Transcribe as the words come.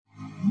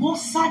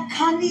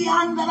Mosakani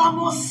andara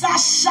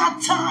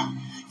mosashatan.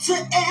 To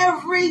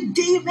every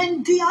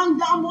demon,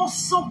 dianda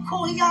mosoko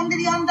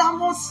yandri anda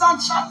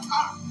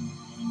mosachata.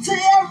 To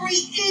every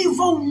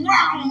evil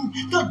realm,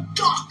 the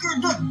darker,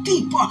 the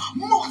deeper.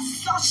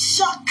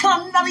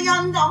 Mosashakandari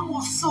anda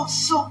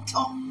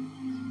mososhoto.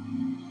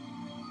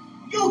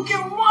 You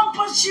can run,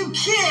 but you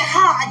can't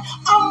hide.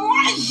 I'm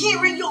right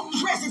here in your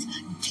presence.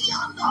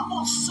 Dianda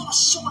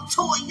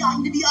mososhoto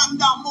yandri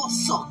anda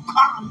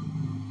mosokan.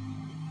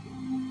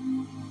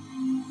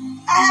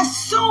 I have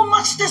so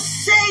much to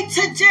say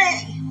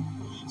today.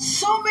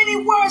 So many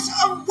words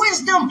of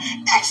wisdom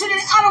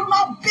exited out of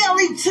my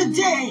belly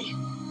today.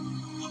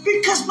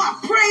 Because my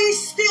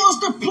praise steals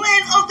the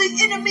plan of the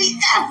enemy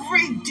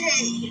every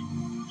day.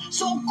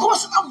 So of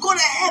course I'm going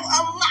to have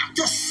a lot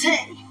to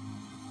say.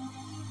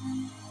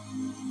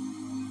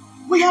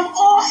 We have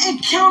all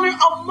encountered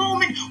a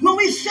moment when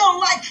we feel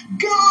like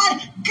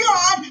God,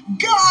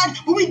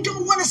 when we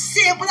don't want to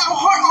say it, but our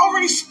heart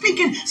already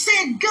speaking,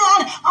 saying,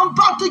 God, I'm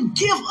about to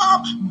give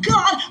up.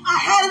 God, I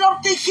had it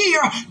up to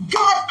here.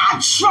 God, I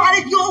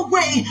tried it your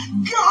way.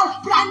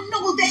 God, but I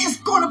know that it's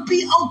going to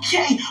be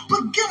okay.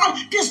 But God,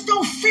 this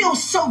don't feel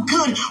so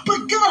good.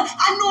 But God,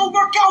 I know it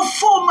work out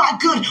for my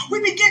good. We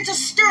begin to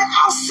stir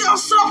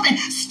ourselves up and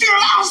stir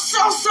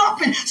ourselves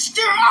up and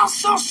stir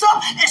ourselves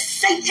up, and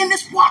Satan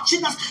is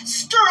watching us.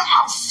 Stir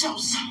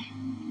ourselves up.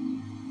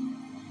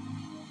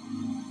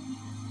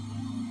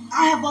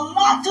 I have a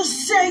lot to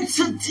say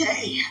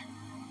today.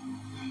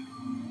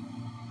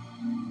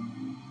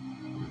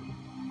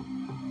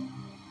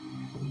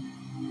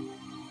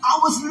 I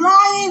was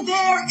lying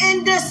there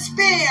in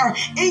despair,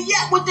 and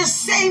yet with the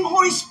same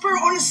Holy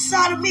Spirit on the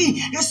side of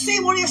me, the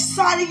same on the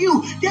side of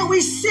you, that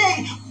we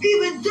say,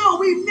 even though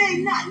we may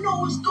not know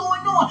what's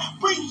going on,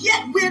 but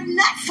yet we're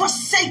not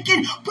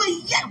forsaken, but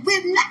yet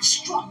we're not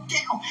struck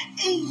down,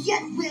 and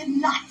yet we're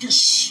not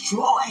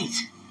destroyed.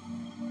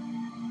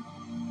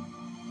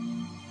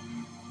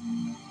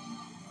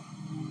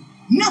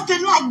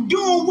 Nothing like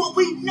doing what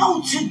we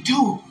know to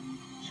do,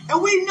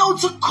 and we know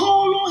to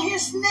call on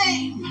His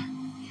name.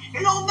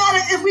 It don't matter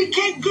if we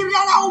can't get it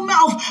out of our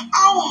mouth.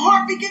 Our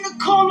heart begin to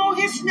call on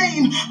His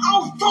name.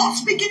 Our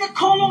thoughts begin to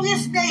call on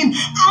His name.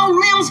 Our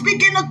limbs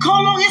begin to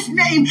call on His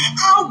name.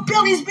 Our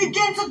bellies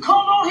begin to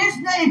call on His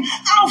name.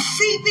 Our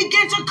feet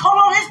begin to call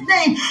on His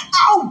name.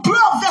 Our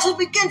blood vessels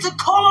begin to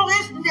call on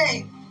His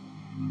name.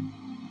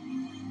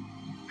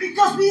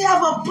 Because we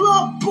have a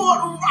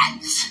blood-bought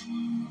right.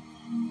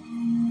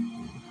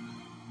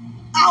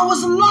 I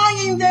was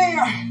lying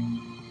there,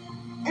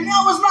 and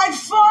I was like,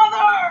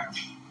 Father,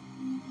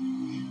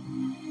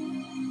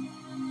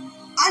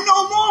 I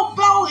know more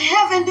about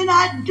heaven than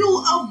I do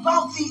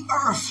about the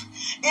earth.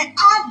 And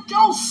I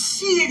don't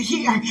see it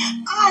here.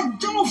 I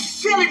don't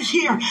feel it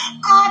here.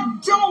 I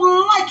don't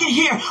like it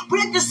here. But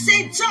at the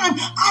same time,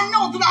 I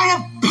know that I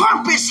have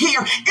purpose here.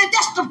 And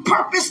that's the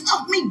purpose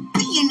of me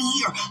being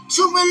here.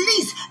 To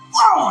release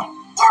on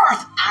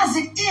earth as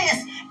it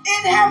is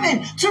in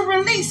heaven. To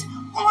release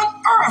on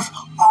earth,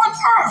 on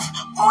earth,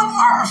 on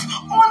earth,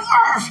 on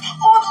earth,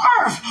 on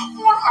earth,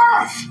 on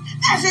earth,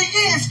 as it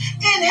is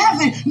in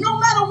heaven. No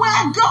matter where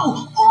I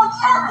go, on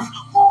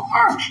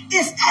earth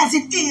is as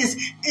it is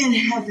in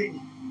heaven.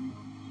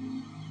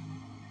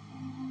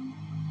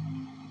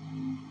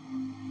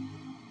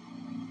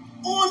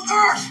 On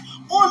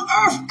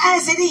earth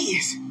as it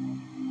is.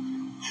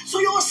 So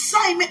your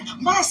assignment,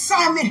 my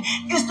assignment,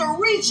 is to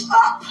reach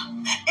up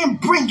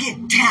and bring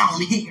it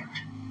down here.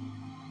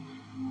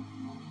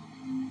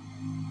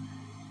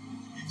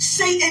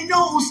 Satan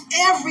knows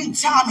every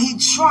time he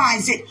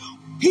tries it,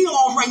 he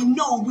already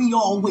knows we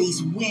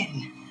always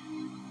win.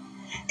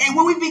 And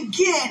when we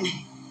begin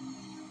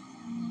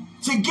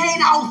to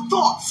gain our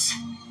thoughts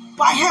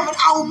by having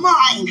our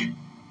mind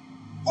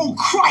on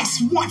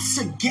Christ once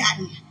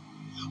again,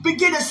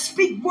 begin to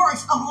speak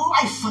words of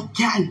life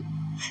again,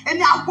 and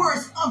not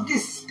words of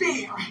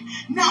despair,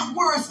 not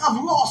words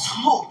of lost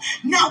hope,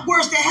 not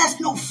words that has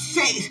no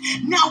faith,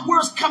 not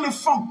words coming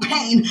from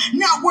pain,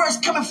 not words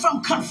coming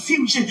from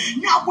confusion,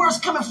 not words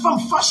coming from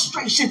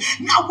frustration,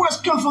 not words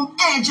coming from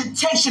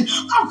agitation.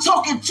 I'm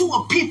talking to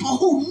a people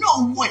who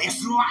know what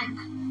it's like.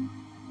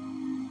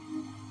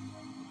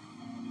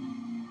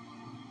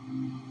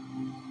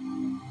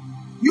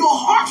 Your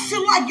heart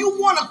feel like you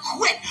want to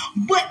quit,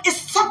 but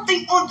it's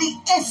something on the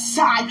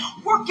inside,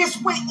 work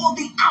its way on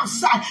the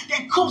outside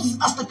that causes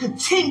us to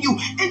continue,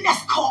 and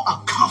that's called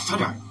a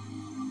comforter.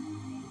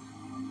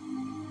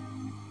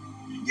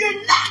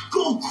 You're not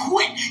going to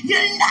quit.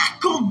 You're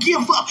not going to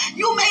give up.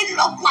 You may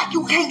look like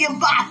you're hanging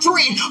by a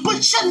thread, but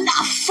you're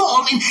not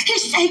falling. He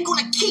said he's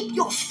going to keep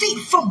your feet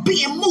from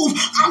being moved.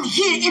 I'm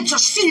here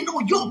interceding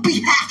on your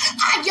behalf.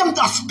 I am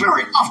the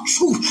Spirit of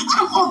truth.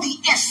 I'm on the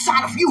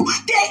inside of you.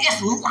 There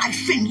is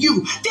life in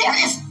you.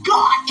 There is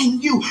God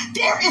in you.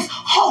 There is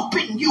hope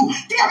in you.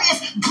 There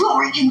is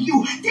glory in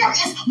you. There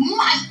is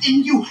might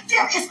in you.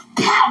 There is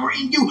power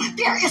in you.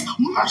 There is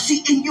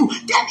mercy in you.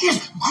 There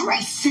is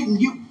grace in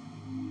you.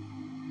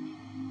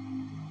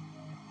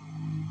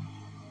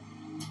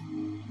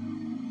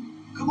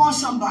 Come on,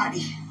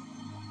 somebody.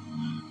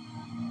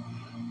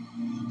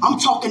 I'm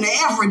talking to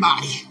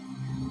everybody.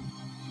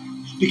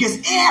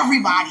 Because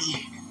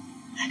everybody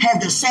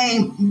has the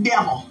same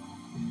devil.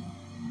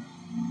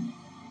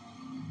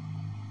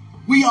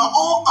 We are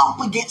all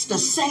up against the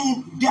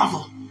same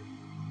devil,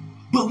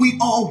 but we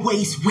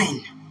always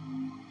win.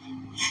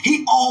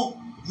 He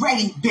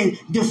already been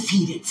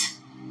defeated.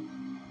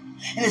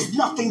 And there's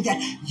nothing that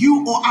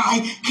you or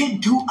I can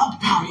do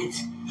about it,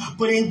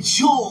 but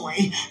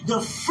enjoy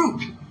the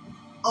fruit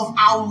of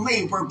our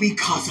labor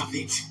because of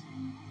it.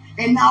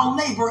 And our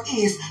labor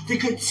is to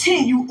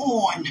continue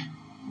on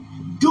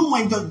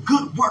doing the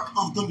good work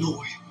of the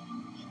Lord.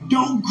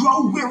 Don't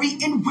grow weary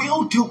in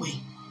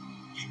well-doing.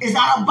 It's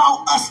not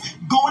about us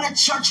going to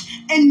church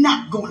and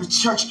not going to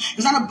church.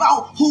 It's not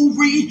about who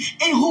read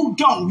and who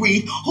don't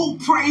read, who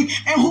pray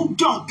and who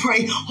don't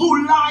pray,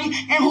 who lie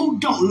and who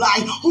don't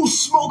lie, who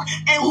smoke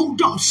and who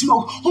don't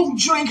smoke, who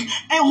drink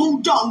and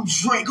who don't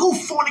drink, who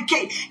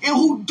fornicate and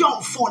who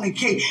don't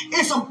fornicate.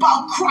 It's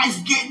about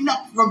Christ getting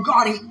up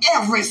regarding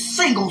every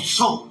single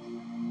soul,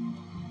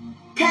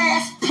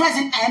 past,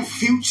 present, and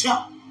future.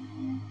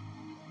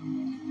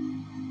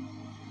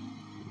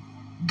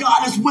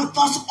 God is with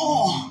us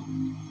all.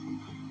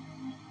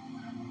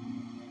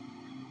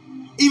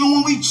 Even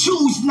when we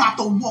choose not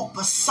to walk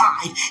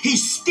beside,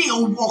 he's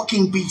still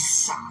walking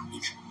beside.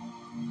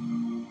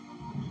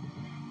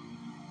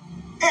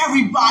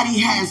 Everybody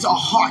has a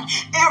heart.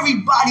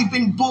 Everybody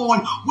been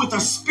born with a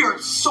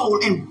spirit,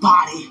 soul, and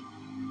body.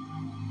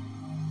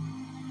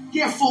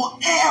 Therefore,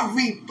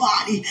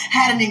 everybody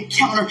had an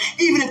encounter,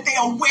 even if they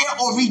are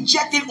aware or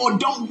rejected or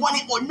don't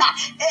want it or not.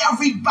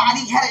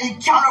 Everybody had an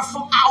encounter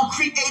from our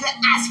Creator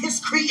as his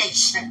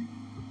creation.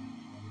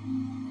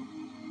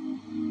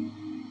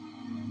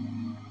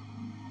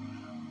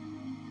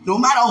 No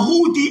matter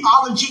who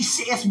theology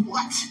says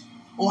what,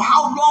 or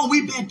how long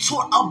we've been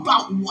taught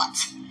about what,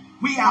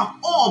 we have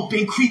all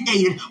been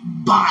created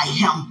by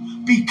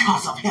him,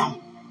 because of him.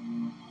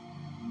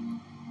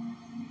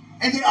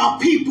 And there are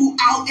people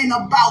out and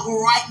about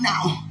right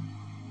now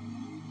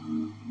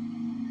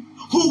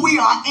who we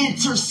are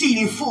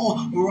interceding for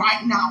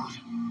right now.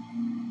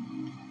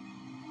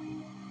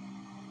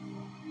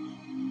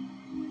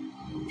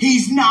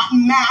 He's not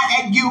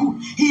mad at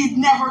you. He'd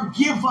never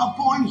give up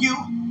on you.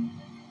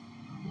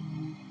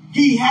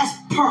 He has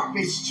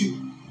purposed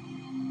you.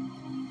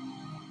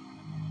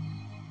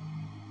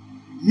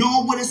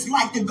 Knowing what it's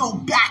like to go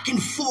back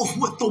and forth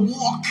with the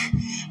walk.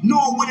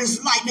 Knowing what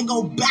it's like to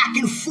go back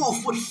and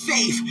forth with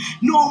faith.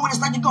 Knowing what it's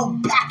like to go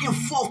back and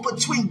forth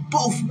between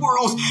both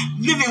worlds.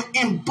 Living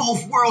in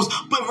both worlds.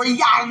 But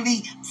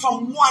reality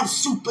from one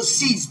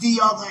supersedes the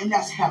other, and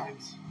that's heaven.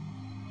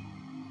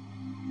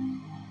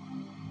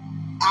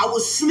 I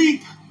was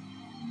asleep.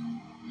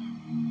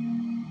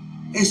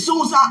 As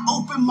soon as I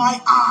opened my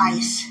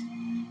eyes,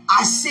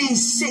 I seen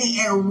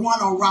Satan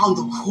run around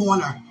the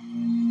corner.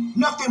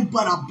 Nothing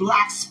but a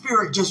black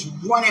spirit just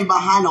running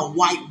behind a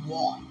white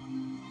wall.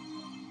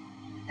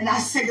 And I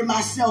said to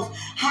myself,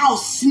 how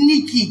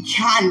sneaky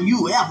can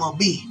you ever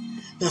be?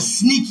 The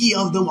sneaky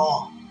of them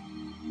all.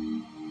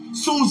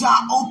 As soon as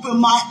I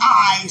opened my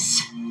eyes,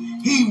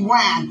 he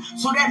ran.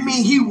 So that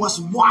means he was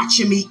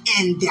watching me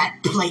in that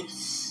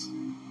place.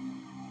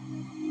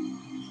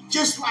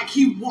 Just like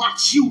he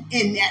watched you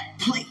in that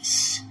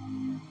place.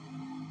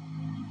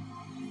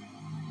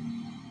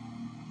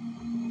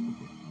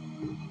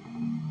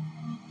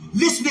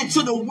 Listening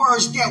to the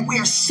words that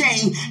we're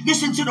saying,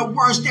 listen to the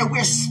words that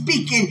we're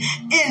speaking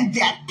in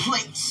that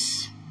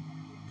place.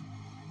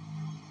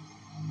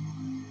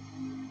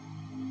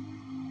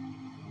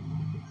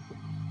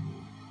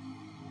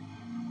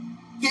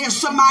 There's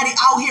somebody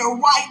out here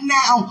right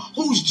now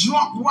who's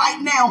drunk right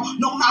now,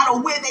 no matter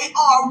where they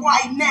are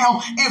right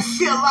now, and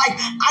feel like,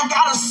 I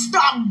gotta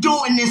stop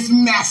doing this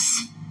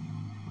mess.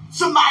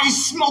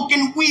 Somebody's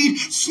smoking weed,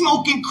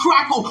 smoking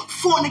crackle,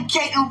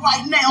 fornicating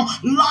right now,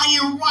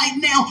 lying right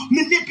now,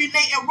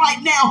 manipulating right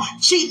now,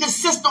 cheating the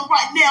system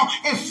right now,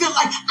 and feel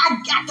like I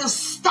got to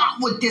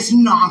stop with this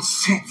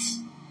nonsense.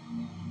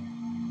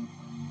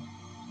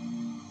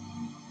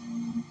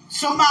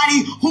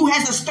 Somebody who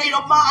has a state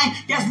of mind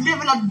that's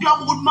living a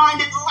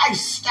double-minded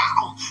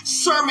lifestyle,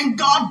 serving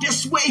God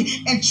this way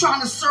and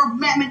trying to serve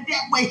mammon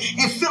that way,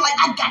 and feel like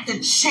I got to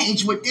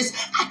change with this.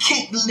 I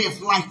can't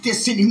live like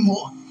this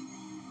anymore.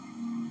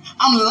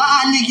 I'm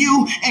lying to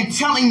you and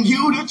telling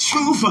you the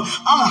truth.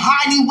 I'm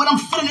hiding what I'm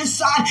feeling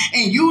inside,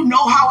 and you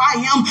know how I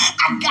am.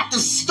 I got to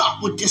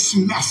stop with this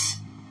mess.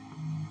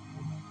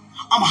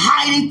 I'm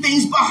hiding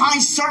things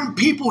behind certain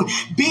people,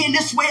 being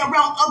this way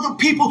around other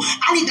people.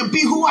 I need to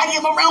be who I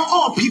am around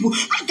all people.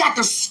 I got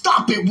to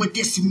stop it with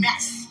this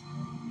mess.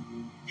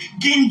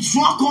 Getting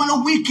drunk on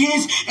the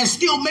weekends and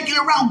still making it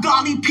around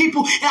godly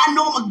people. And I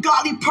know I'm a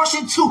godly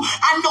person too.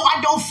 I know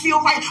I don't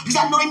feel right because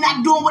I know they're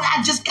not doing what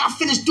I just got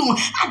finished doing.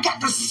 I got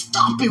to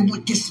stop it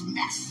with this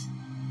mess.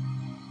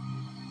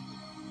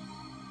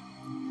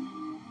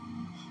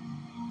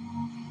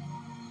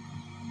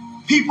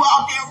 people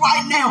out there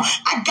right now.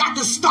 I got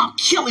to stop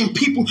killing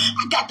people.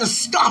 I got to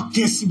stop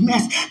this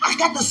mess. I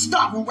got to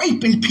stop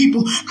raping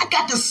people. I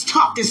got to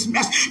stop this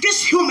mess.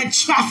 This human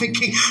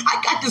trafficking.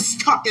 I got to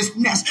stop this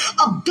mess.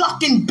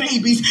 Abducting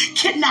babies,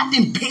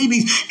 kidnapping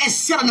babies, and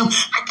selling them.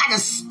 I got to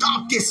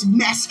stop this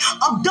mess.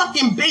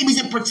 Abducting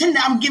babies and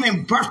pretending I'm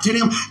giving birth to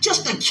them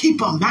just to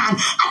keep a man.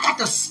 I got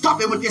to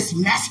stop it with this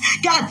mess.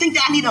 Gotta think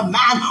that I need a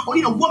man or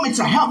need a woman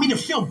to help me to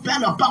feel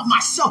better about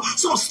myself.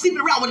 So I'm sleeping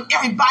around with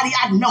everybody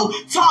I know.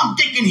 Tom,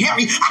 Dick, and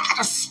Harry. I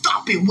gotta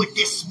stop it with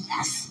this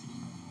mess.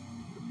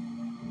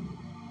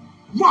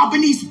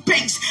 Robbing these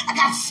banks. I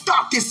gotta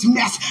stop this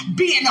mess.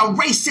 Being a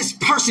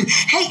racist person,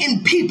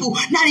 hating people,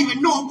 not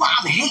even knowing why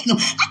I'm hating them.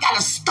 I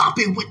gotta stop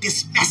it with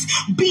this mess.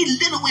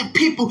 Belittling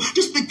people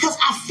just because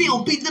I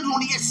feel belittled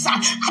on the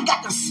inside. I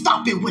gotta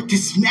stop it with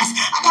this mess.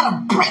 I gotta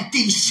break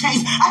these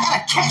chains. I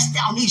gotta cast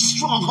down these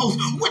strongholds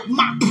with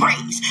my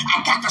praise.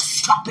 I gotta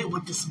stop it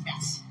with this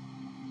mess.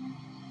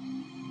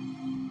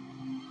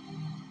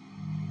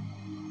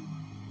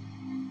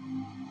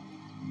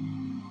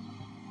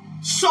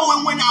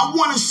 Sowing when I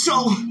want to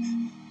sow,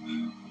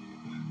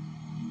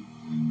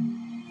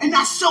 and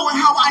not sowing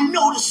how I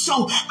know to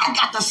sow. I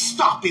got to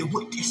stop it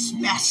with this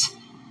mess.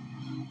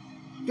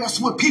 That's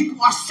what people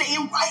are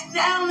saying right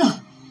now.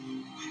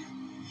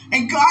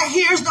 And God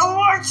hears the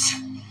words.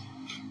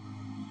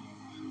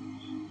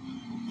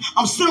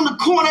 I'm sitting in the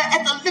corner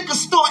at the liquor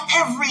store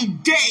every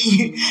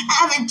day.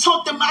 I haven't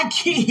talked to my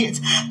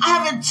kids. I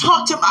haven't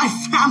talked to my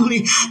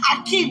family.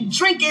 I keep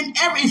drinking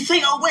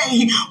everything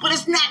away, but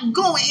it's not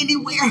going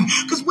anywhere.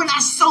 Because when I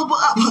sober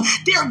up,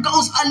 there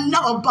goes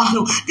another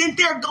bottle. Then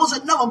there goes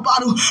another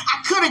bottle.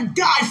 I could have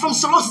died from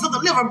cirrhosis of the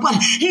liver, but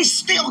he's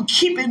still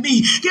keeping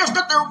me. There's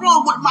nothing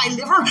wrong with my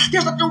liver.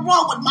 There's nothing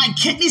wrong with my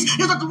kidneys.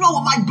 There's nothing wrong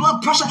with my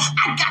blood pressure.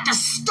 I got to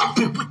stop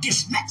it with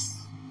this mess.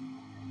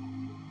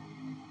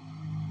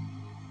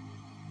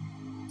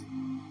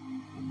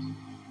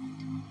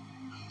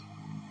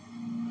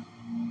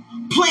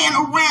 Playing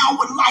around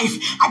with life.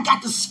 I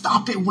got to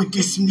stop it with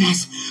this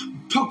mess.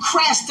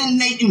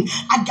 Procrastinating.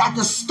 I got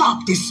to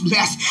stop this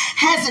mess.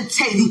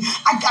 Hesitating.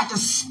 I got to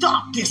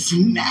stop this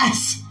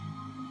mess.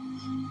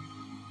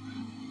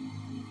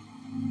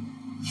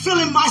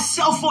 Feeling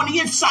myself on the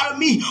inside of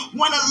me,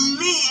 want to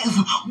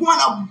live,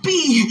 want to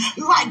be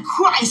like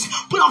Christ,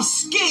 but I'm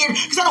scared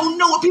because I don't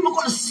know what people are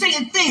going to say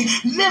and think.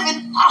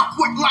 Living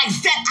awkward like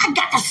that. I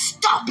got to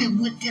stop it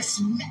with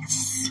this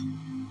mess.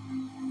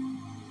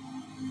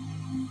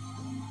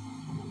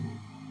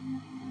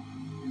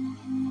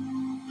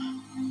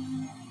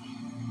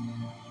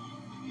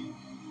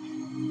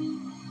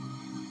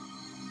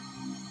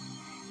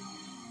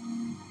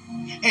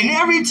 And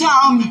every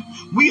time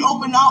we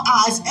open our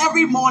eyes,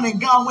 every morning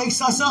God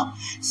wakes us up,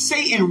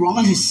 Satan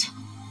runs.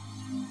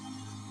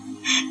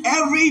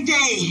 Every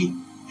day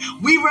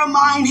we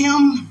remind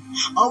him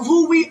of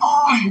who we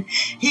are.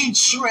 He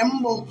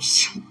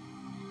trembles.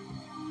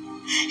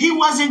 He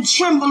wasn't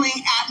trembling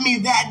at me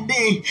that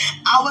day.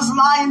 I was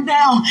lying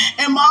down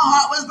and my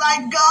heart was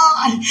like,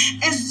 God,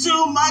 it's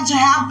too much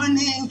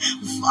happening.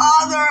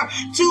 Father,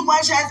 too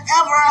much has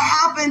ever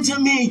happened to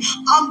me.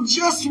 I'm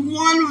just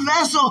one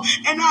vessel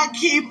and I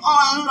keep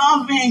on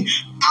loving.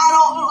 I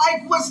don't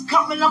like what's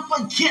coming up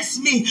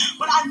against me,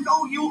 but I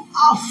know you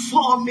are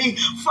for me.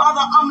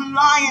 Father, I'm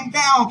lying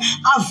down.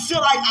 I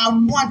feel like I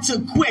want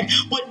to quit,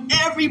 but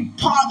every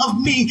part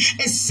of me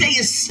is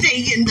saying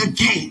stay in the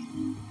game.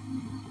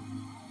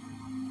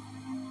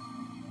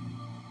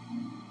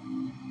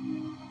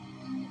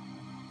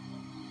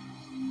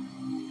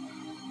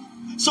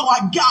 So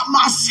I got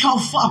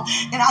myself up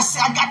and I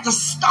said, I got to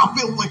stop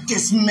it with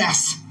this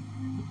mess.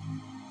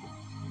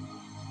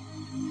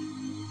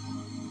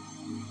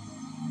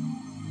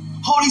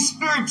 Holy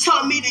Spirit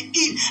telling me to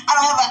eat. I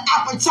don't have an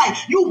appetite.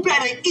 You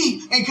better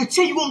eat and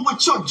continue on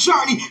with your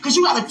journey because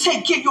you got to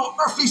take care of your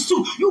earthly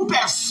suit. You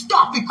better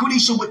stop it,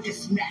 Quenisha, with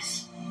this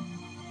mess.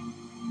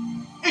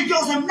 It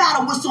doesn't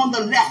matter what's on the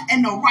left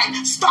and the right.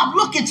 Stop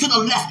looking to the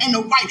left and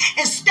the right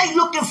and stay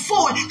looking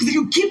forward. Because if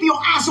you keep your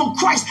eyes on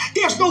Christ,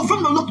 there's no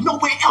room to look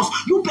nowhere else.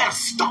 You better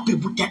stop it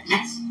with that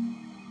mess.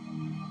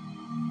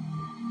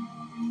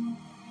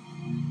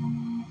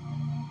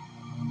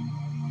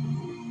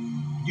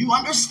 You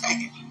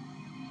understand?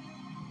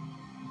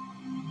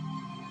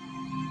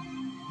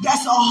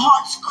 That's a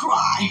heart's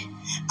cry.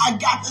 I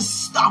got to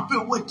stop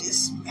it with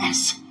this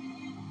mess.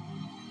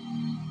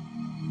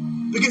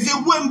 Because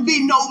it wouldn't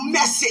be no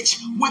message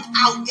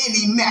without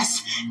any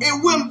mess.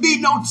 It wouldn't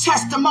be no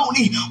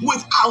testimony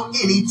without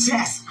any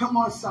test. Come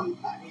on,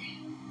 somebody.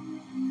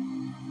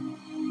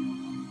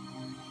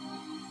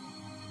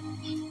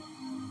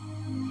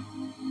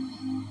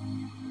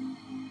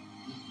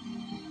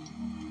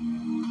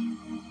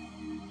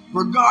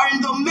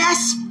 Regarding the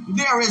mess,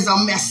 there is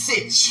a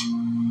message.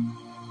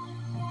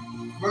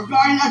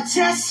 Regarding a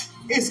test,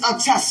 it's a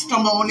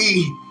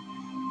testimony.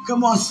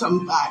 Come on,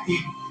 somebody.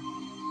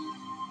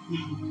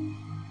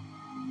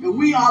 And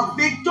we are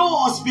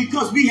victors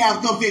because we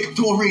have the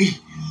victory.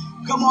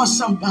 Come on,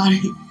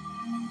 somebody.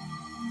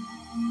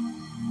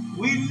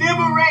 We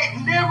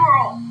liberate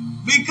liberal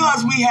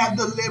because we have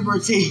the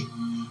liberty.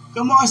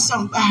 Come on,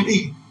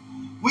 somebody.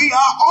 We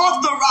are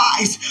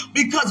authorized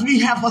because we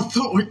have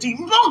authority.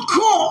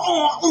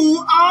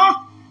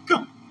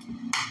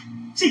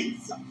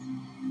 Jesus.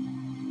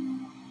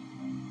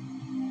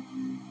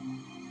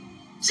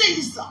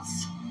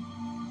 Jesus.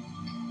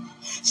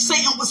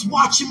 Satan was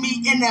watching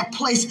me in that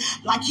place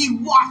like he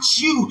watched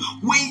you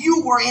when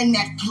you were in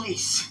that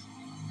place.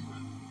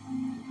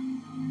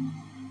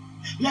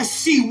 Let's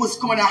see what's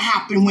going to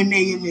happen when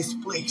they in this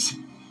place.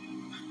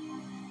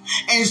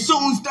 And as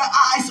soon as the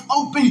eyes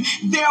open,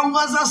 there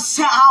was a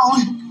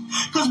sound.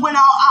 Because when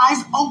our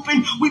eyes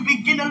open, we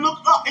begin to look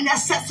up, and that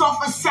sets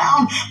off a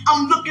sound.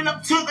 I'm looking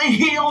up to the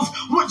hills,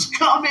 which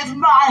cometh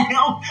my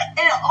help,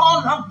 and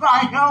all of my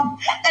help,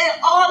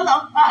 and all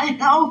of my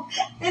help,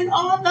 and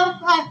all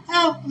of my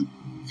help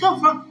come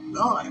from the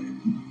Lord.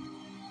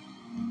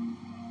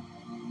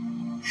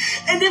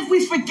 And if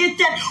we forget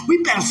that,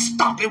 we better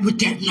stop it with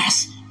that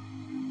mess.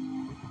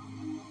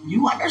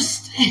 You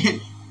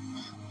understand?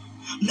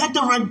 Let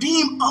the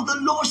redeemed of the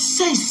Lord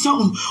say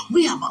so.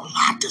 We have a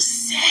lot to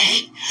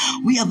say.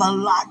 We have a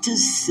lot to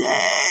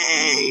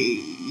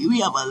say.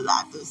 We have a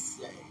lot to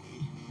say.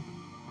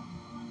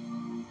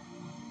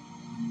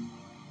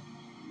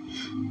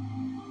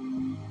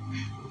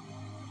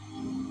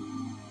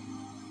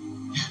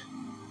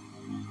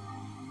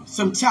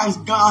 Sometimes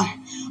God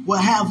will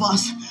have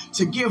us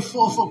to give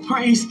forth a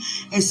praise,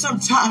 and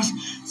sometimes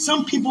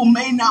some people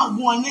may not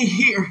want to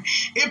hear.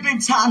 It been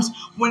times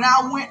when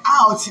I went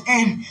out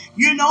and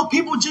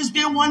people just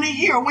didn't want to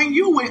hear. When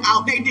you went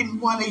out, they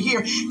didn't want to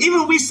hear.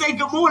 Even we say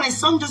good morning,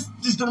 some just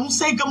don't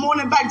say good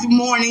morning back to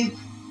morning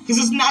because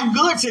it's not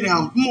good to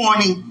them.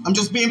 Morning. I'm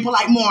just being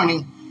polite.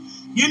 Morning.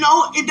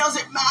 It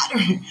doesn't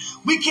matter.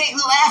 We can't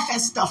laugh at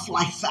stuff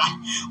like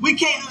that. We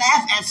can't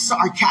laugh at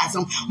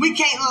sarcasm. We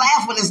can't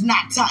laugh when it's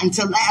not time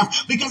to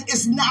laugh because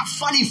it's not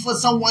funny for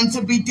someone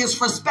to be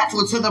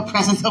disrespectful to the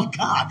presence of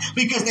God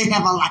because they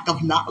have a lack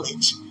of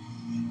knowledge.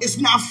 It's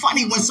not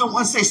funny when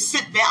someone says,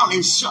 sit down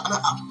and shut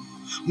up.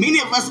 Many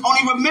of us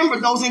only remember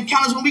those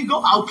encounters when we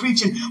go out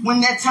preaching.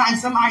 When that time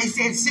somebody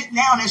said, sit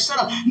down and shut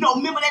up. No,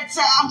 remember that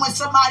time when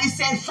somebody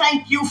said,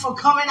 thank you for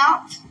coming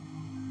out?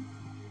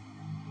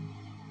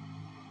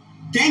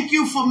 Thank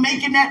you for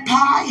making that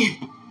pie.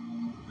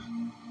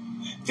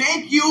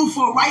 Thank you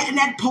for writing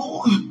that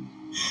poem.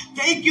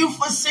 Thank you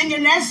for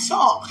singing that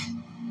song.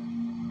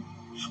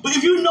 But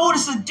if you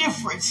notice a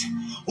difference,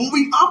 when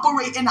we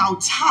operate in our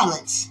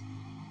talents,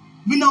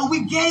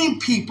 we gain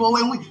people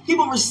and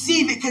people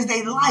receive it because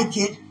they like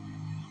it.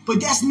 But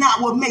that's not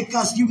what makes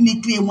us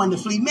uniquely and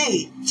wonderfully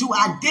made. To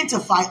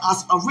identify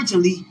us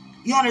originally,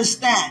 you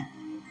understand?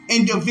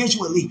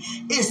 Individually,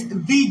 it's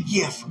the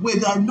gift where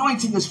the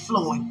anointing is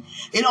flowing.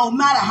 It don't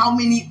matter how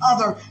many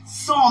other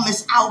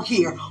psalmists out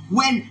here.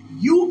 When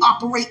you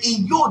operate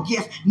in your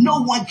gift,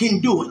 no one can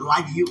do it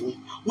like you.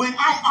 When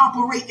I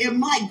operate in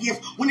my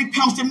gift, when it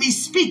comes to me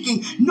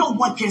speaking, no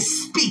one can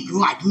speak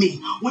like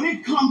me. When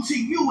it comes to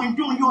you and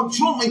doing your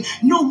drawing,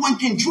 no one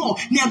can draw.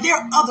 Now, there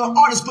are other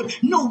artists, but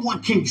no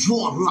one can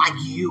draw like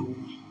you.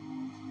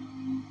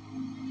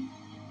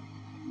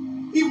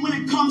 Even when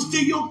it comes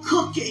to your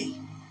cooking,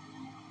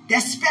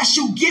 that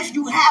special gift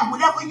you have,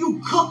 whatever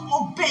you cook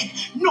or bake,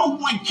 no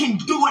one can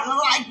do it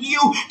like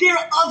you. There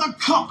are other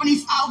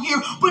companies out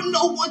here, but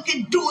no one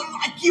can do it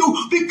like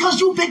you because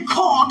you've been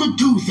called to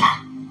do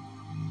that.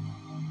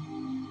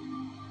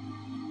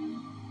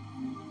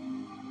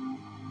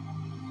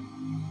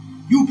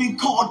 You've been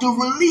called to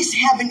release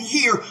heaven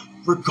here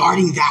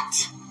regarding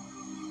that.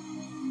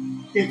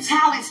 The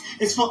talents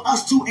is for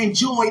us to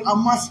enjoy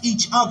amongst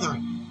each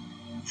other.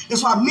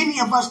 That's why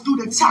many of us do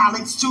the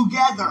talents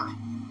together.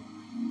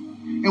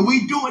 And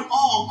we do it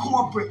all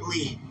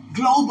corporately,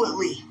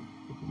 globally.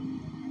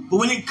 But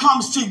when it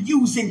comes to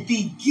using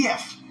the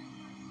gift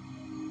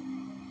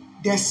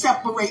that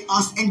separate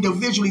us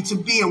individually to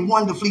being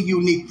wonderfully,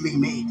 uniquely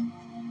made.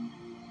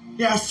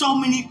 There are so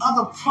many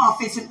other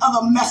prophets and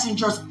other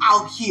messengers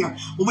out here.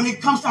 But when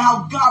it comes to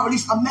how God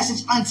released a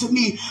message unto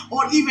me,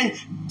 or even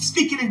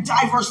speaking in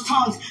diverse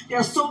tongues, there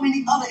are so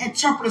many other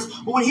interpreters.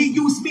 But when he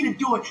used me to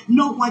do it,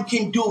 no one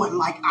can do it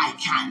like I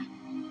can.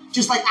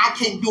 Just like I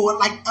can't do it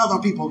like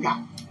other people got.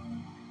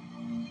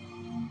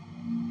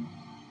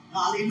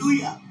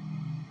 Hallelujah.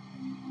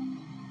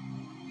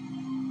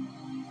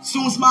 As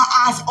soon as my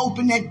eyes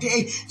opened that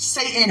day,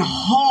 Satan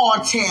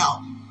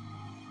hardtail.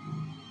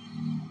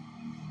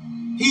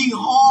 He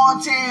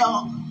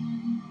hardtail.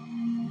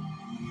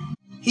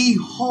 He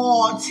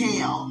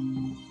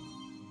hardtail.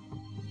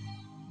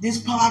 This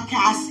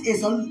podcast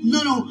is a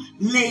little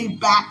laid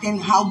back in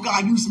how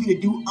God used me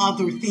to do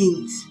other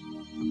things.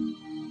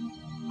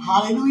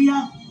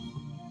 Hallelujah.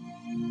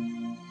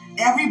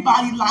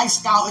 Everybody's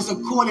lifestyle is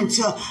according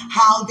to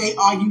how they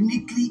are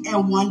uniquely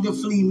and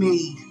wonderfully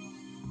made.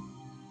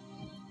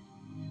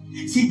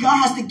 See, God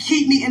has to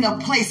keep me in a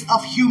place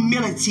of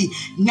humility.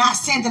 Not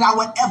saying that I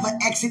would ever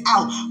exit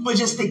out, but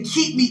just to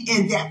keep me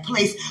in that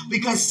place.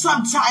 Because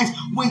sometimes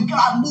when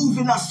God moves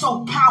in us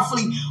so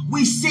powerfully,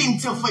 we seem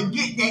to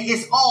forget that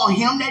it's all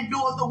Him that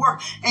does the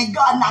work. And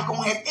God not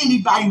going to have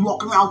anybody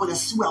walk around with a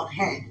swelled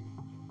head.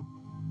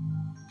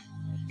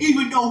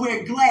 Even though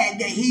we're glad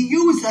that He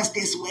used us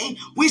this way,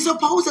 we're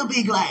supposed to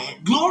be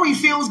glad. Glory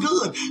feels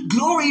good.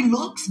 Glory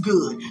looks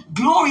good.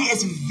 Glory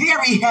is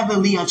very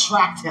heavily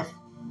attractive.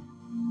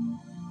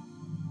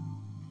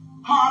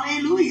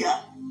 Hallelujah.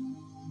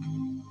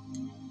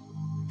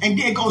 And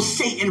there goes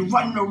Satan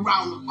running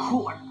around the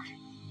court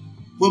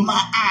with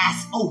my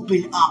eyes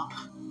open up.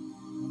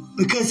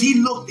 Because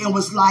he looked and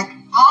was like,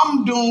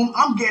 I'm doomed.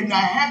 I'm getting the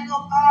heck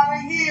up out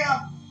of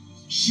here.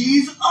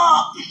 She's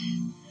up.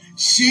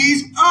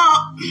 She's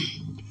up.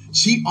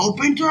 She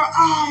opened her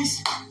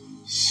eyes.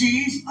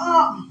 She's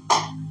up.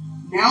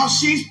 Now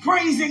she's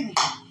praising.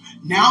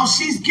 Now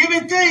she's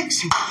giving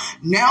thanks.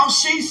 Now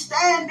she's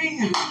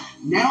standing.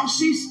 Now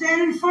she's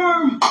standing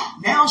firm.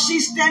 Now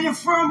she's standing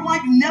firm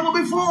like never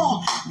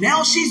before.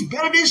 Now she's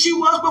better than she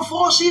was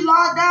before she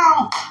lied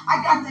down.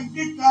 I got to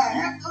get the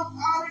heck up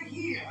out of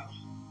here.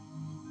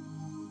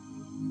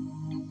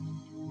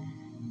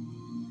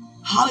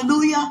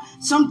 Hallelujah.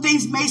 Some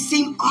things may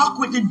seem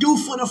awkward to do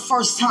for the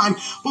first time,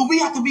 but we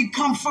have to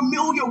become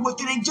familiar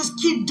with it and just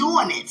keep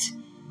doing it.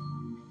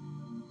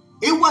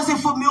 It wasn't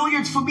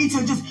familiar for me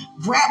to just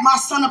grab my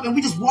son up and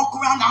we just walk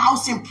around the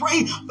house and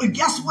pray. But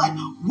guess what?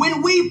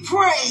 When we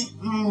pray,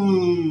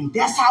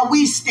 that's how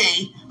we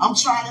stay. I'm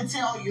trying to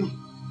tell you.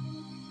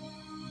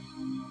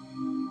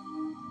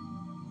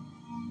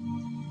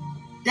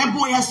 That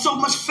boy has so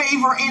much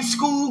favor in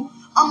school.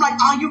 I'm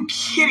like, are you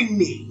kidding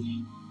me?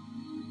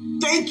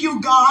 Thank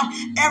you, God.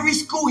 Every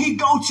school he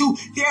go to,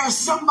 there's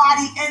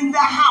somebody in the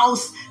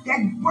house that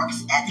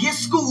works at his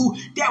school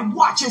that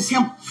watches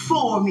him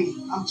for me.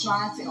 I'm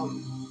trying to tell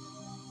you.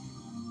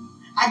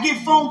 I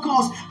get phone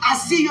calls. I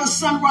see your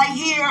son right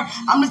here.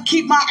 I'm going to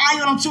keep my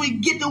eye on him until he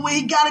get to where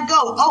he got to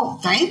go. Oh,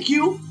 thank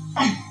you.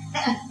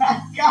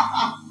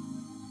 God.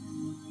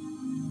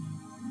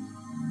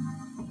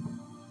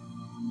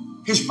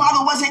 His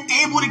father wasn't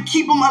able to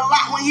keep him a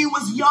lot when he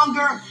was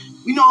younger,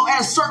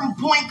 at a certain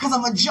point because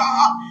of a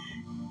job.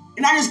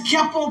 And I just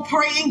kept on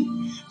praying.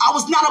 I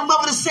was not a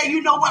mother to say,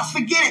 you know what,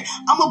 forget it.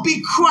 I'm going to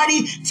be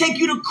cruddy, take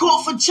you to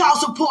court for child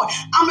support.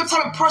 I'm the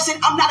type of person,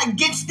 I'm not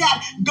against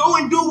that. Go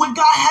and do what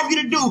God have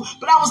you to do.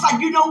 But I was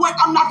like, you know what?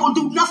 I'm not going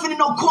to do nothing in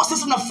no court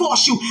system to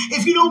force you.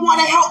 If you don't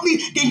want to help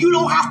me, then you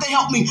don't have to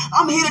help me.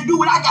 I'm here to do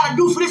what I got to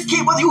do for this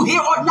kid, whether you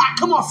here or not.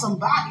 Come on,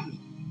 somebody.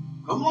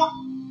 Come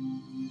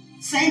on.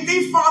 Same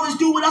thing fathers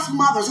do with us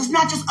mothers. It's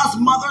not just us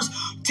mothers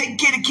taking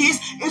care of kids.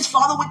 It's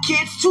father with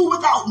kids too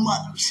without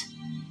mothers.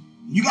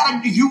 You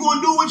going to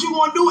do what you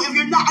going to do. If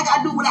you're not, I got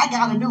to do what I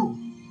got to do.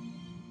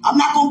 I'm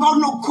not going to go to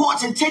no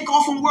courts and take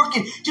off from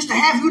working just to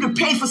have you to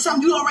pay for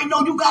something you already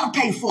know you got to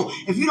pay for.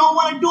 If you don't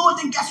want to do it,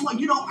 then guess what?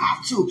 You don't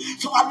have to.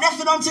 So I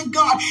left it unto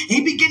God.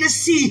 He began to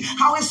see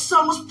how his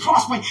son was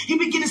prospering. He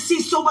began to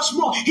see so much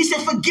more. He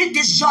said, forget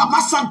this job.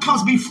 My son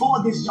comes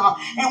before this job.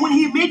 And when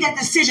he made that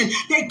decision,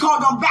 they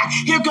called him back.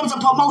 Here comes a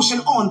promotion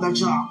on the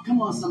job.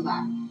 Come on,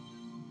 somebody.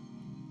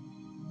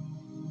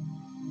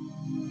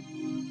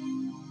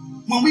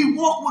 When we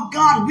walk with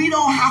God, we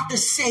don't have to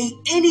say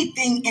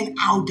anything in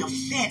our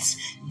defense.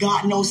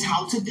 God knows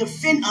how to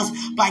defend us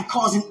by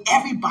causing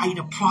everybody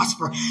to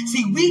prosper.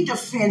 See, we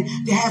defend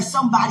to have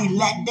somebody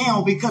let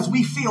down because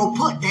we feel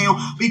put down,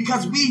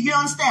 because we,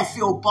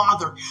 feel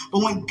bothered.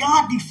 But when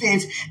God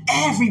defends,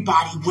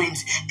 everybody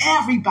wins.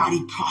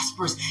 Everybody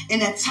prospers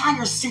in an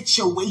entire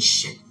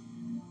situation.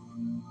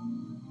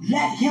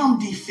 Let him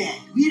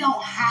defend. We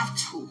don't have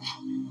to.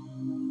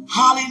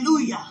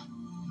 Hallelujah.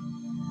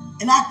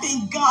 And I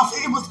thank God for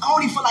it was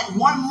only for like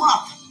 1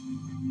 month.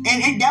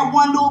 And that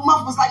one little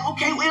month was like,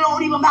 okay, well, it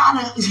don't even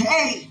matter.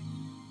 Hey.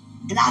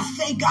 And I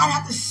thank God I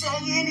have to say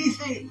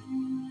anything.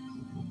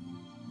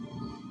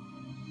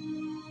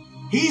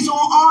 He's on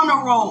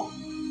honor roll.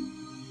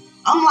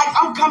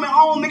 I'm coming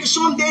home, making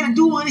sure I'm there to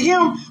do with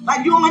him.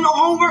 Like, you don't have no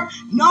homework?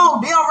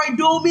 No, they already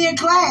doing me in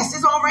class.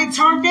 It's already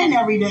turned in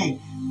every day.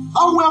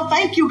 Oh, well,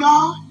 thank you,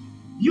 God.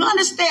 You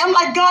understand? I'm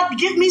like, God,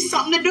 give me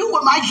something to do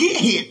with my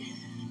kid.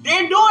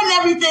 They're doing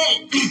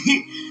everything.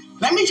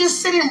 Let me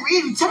just sit and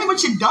read. Tell me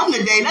what you've done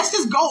today. Let's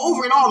just go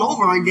over it all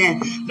over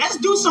again. Let's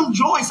do some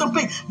joy, some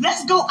pain.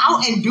 Let's go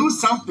out and do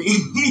something.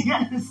 You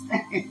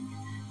understand?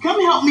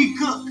 Come help me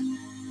cook.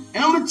 And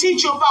I'm going to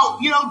teach you about,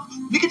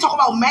 we can talk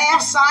about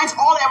math, science,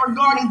 all that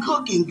regarding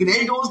cooking.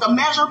 There goes the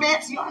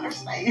measurements. You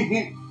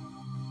understand?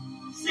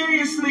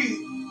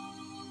 Seriously.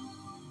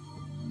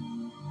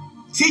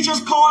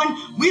 Teachers calling,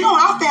 we don't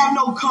have to have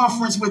no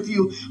conference with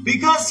you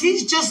because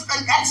he's just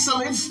an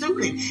excellent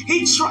student.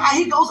 He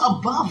goes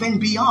above and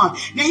beyond.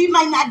 Now, he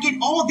might not get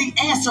all the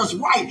answers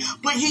right,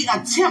 but he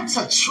attempts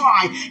to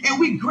try, and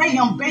we grade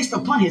him based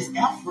upon his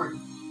effort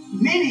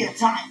many a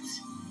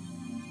times.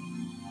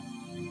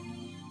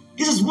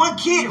 This is one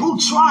kid who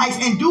tries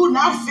and do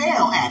not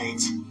fail at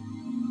it.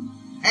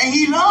 And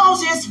he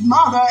loves his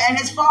mother and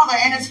his father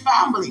and his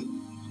family.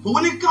 But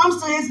when it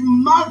comes to his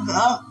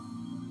mother,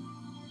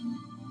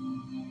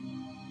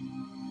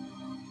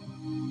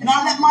 and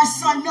I let my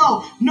son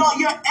know, no,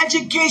 your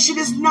education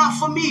is not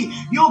for me.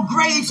 Your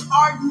grades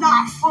are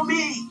not for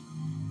me.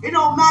 It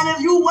don't matter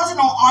if you wasn't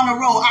on honor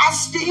roll. I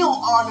still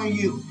honor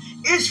you.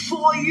 It's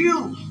for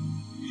you.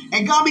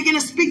 And God began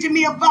to speak to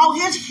me about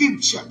his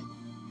future.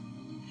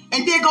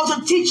 And there goes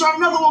a teacher,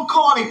 another one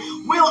calling.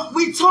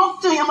 We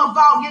talked to him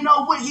about,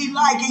 what he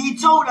liked. And he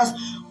told us,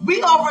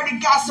 we already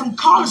got some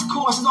college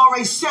courses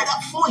already set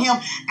up for him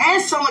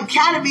and some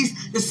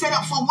academies to set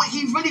up for what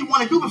he really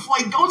want to do before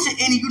he go to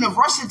any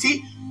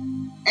university.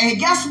 And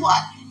guess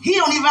what? He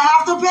don't even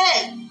have to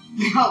pay.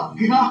 Oh,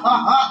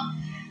 God.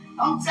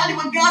 I'm telling you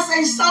what God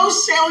says, so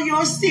shall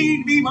your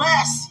seed be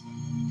blessed.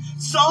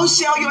 So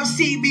shall your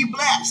seed be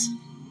blessed.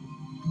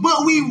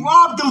 But we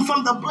robbed them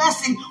from the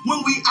blessing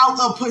when we out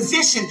of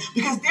position,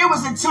 because there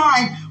was a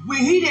time when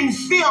he didn't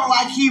feel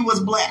like he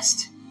was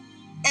blessed.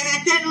 And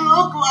it didn't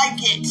look like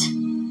it.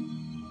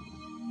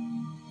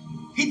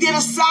 He did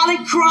a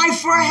silent cry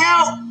for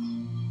help.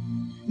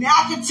 Now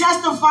I can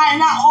testify,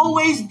 and I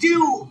always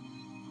do.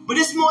 But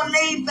it's more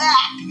laid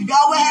back.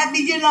 God will have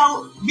me,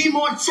 be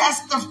more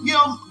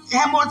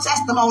have more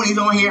testimonies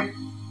on here.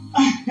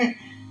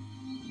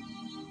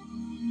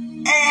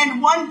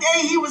 And one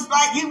day he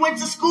went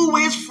to school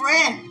with his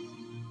friend.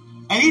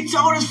 And he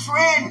told his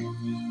friend,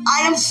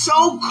 I am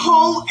so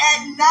cold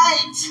at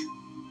night.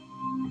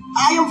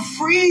 I am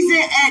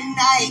freezing at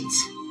night.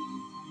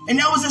 And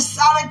there was a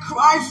silent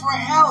cry for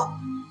help.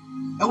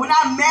 And when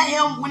I met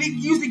him, when he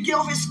used to get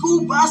off his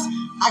school bus,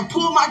 I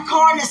pulled my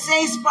car in the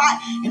same spot,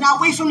 and I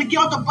wait for him to get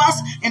off the bus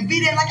and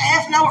be there like a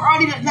half an hour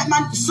early to let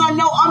my son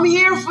know, I'm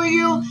here for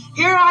you.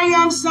 Here I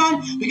am,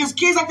 son. Because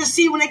kids like to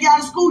see when they get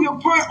out of school, your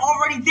parent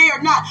already there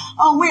or not.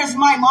 Oh, where's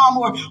my mom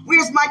or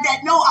where's my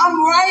dad? No, I'm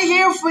right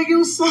here for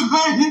you,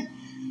 son.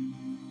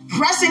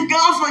 Pressing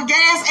God for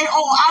gas, and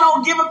I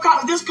don't give a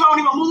crap. This car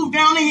don't even move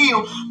down the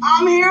hill.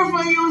 I'm here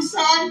for you,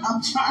 son.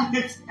 I'm trying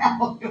to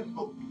tell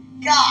you.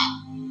 God.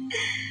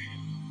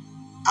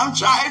 I'm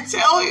trying to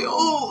tell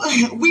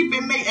you,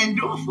 weeping may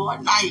endure for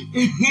a night.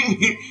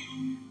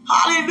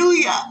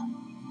 Hallelujah.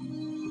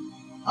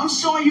 I'm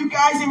showing you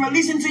guys and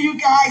releasing to you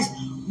guys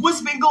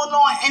what's been going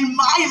on in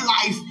my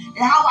life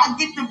and how I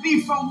get to be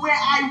from where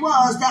I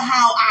was to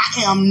how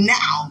I am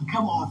now.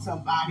 Come on,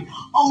 somebody.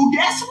 Oh,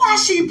 that's why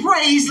she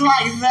prays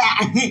like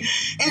that.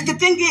 And the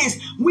thing is,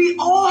 we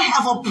all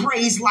have a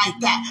praise like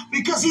that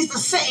because he's the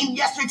same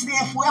yesterday, today,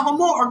 and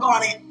forevermore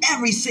regarding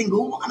every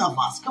single one of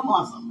us. Come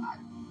on, somebody.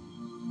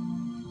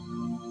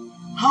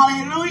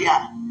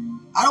 Hallelujah.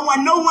 I don't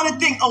want no one to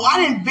think, I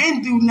didn't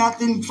been through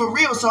nothing for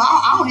real, so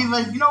I don't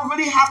even,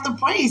 really have to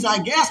praise, I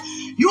guess.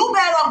 You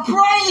better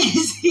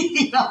praise.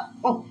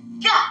 Oh,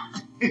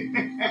 God.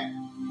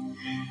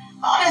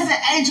 Oh, there's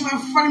an angel in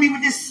front of me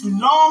with this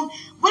long,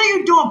 what are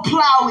you doing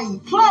plowing?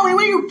 Plowing,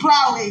 what are you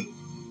plowing?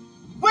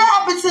 What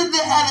happened to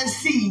the other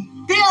seed?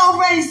 They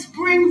already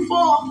spring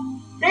forth.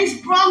 They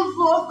sprung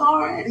forth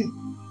already.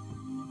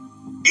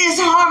 It's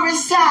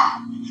harvest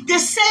time.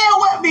 Just say it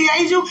with me,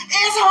 angel.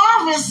 It's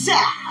harvest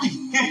time.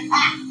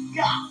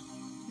 God.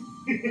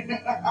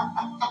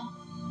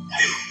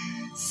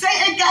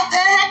 Satan got the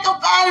heck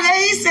up out of there.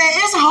 He said,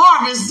 it's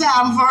harvest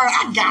time for her.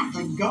 I got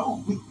to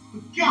go.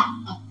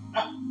 God.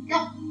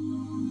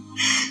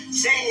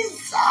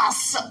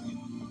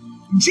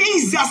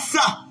 Jesus.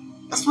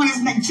 That's what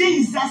his name.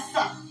 Jesus.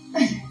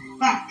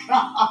 My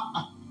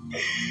God.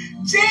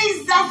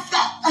 Jesus.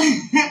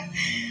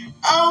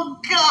 Oh,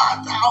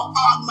 God.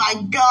 Oh, my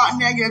God.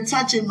 Now you're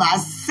touching my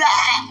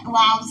side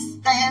while I'm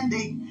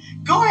standing.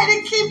 Go ahead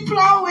and keep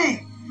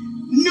plowing.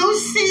 New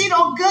seed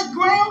on good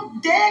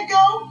ground. There you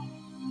go.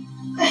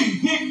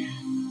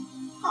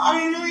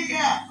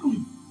 Hallelujah.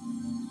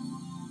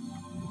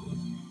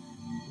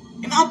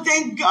 And I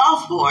thank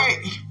God for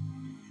it.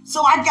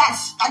 So I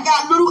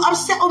got a little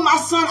upset with my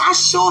son. I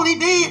surely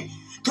did.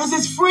 Because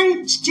his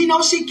friend,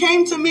 she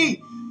came to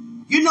me.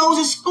 It was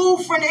a school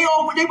friend.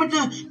 They went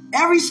to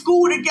every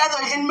school together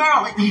in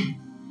Maryland.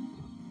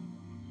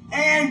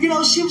 And,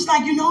 she was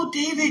like,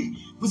 David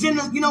was in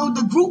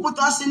the group with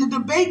us in the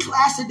debate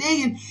class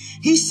today. And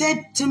he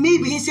said to me,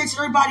 but he said to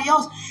everybody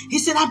else, he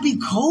said, I'd be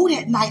cold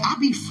at night. I'd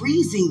be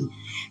freezing.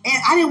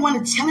 And I didn't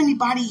want to tell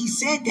anybody he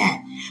said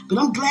that. But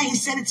I'm glad he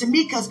said it to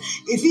me, because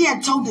if he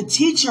had told the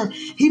teacher,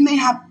 he may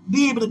not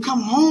be able to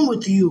come home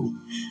with you.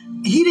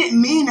 He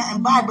didn't mean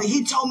nothing by it, but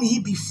he told me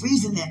he'd be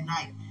freezing that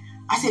night.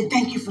 I said,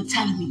 thank you for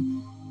telling me.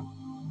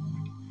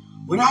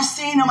 When I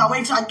seen him, I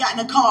waited till I got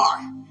in the car.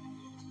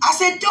 I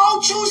said,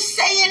 don't you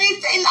say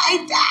anything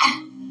like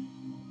that.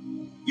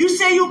 You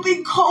say you'll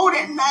be cold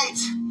at night.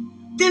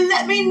 Then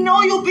let me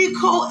know you'll be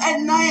cold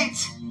at night.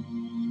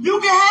 You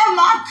can have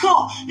my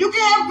coat. You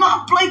can have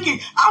my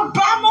blanket. I'll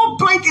buy more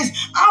blankets.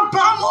 I'll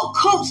buy more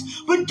coats.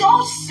 But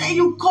don't say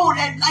you cold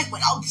at night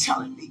without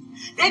telling me.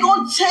 They're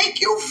going to take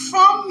you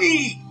from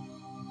me.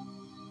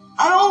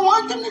 I don't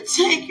want them to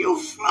take you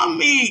from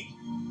me.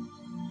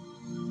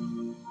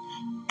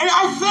 And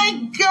I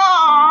thank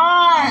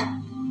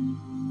God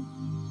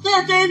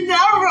that they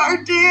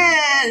never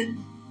did.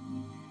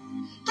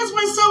 Because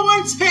when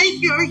someone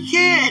take your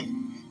kid,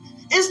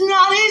 it's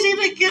not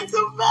easy to get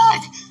them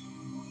back.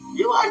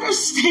 You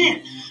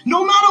understand?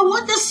 No matter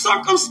what the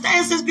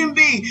circumstances can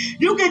be,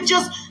 you can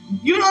just,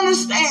 you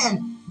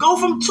understand, go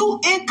from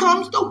 2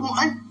 incomes to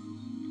 1.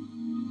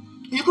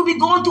 You could be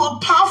going through a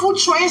powerful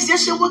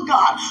transition with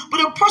God, but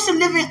a person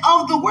living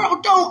of the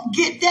world don't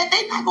get that.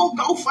 They're not going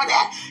to go for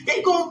that.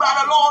 They're going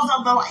by the laws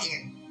of the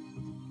land.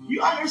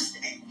 You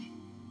understand?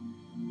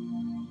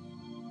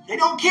 They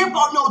don't care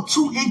about no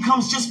 2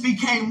 incomes just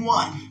became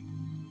 1.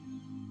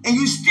 And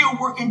you still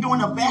working,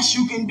 doing the best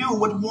you can do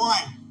with 1.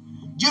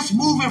 Just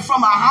moving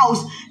from a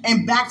house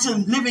and back to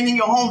living in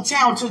your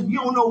hometown to you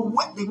don't know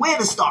where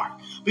to start.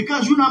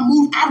 Because you done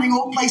moved out of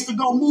your place to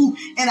go move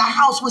in a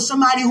house with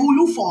somebody who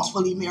you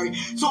forcefully married.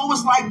 So it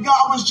was like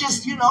God was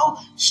just,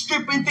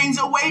 stripping things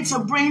away to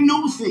bring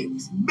new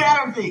things,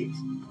 better things.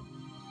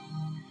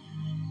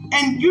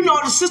 And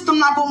the system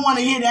not going to want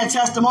to hear that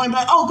testimony.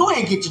 But, oh, go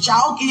ahead and get your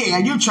child. Okay, yeah,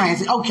 you're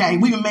transit. Okay,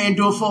 we can man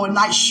do it for a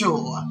night,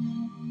 sure.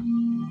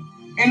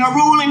 And the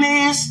ruling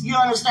is, you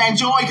understand,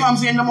 joy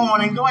comes in the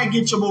morning. Go ahead and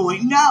get your boy.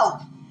 No,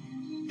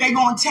 they're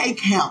going to take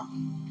him.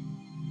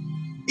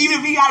 Even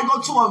if he got to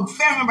go to a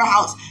family member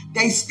house,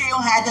 they still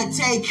had to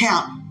take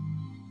him.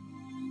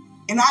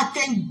 And I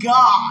thank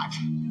God,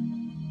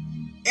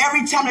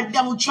 every time the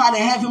devil tried to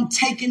have him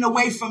taken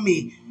away from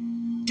me,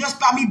 just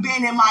by me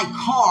being in my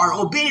car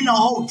or being in a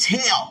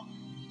hotel.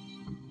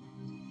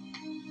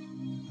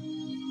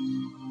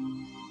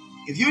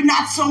 If you're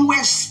not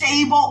somewhere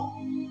stable,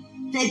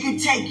 they can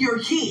take your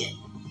kid.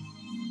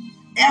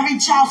 Every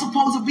child's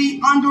supposed to be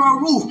under a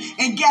roof.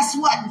 And guess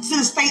what? To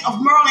the state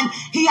of Maryland,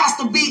 he has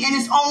to be in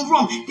his own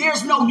room.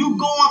 There's no you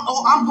going,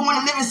 oh, I'm going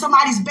to live in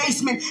somebody's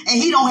basement and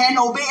he don't have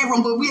no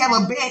bedroom, but we have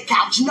a bed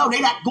couch. No,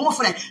 they're not going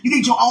for that. You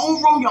need your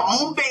own room, your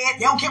own bed.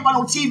 They don't care about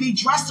no TV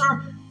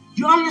dresser.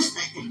 You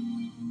understand?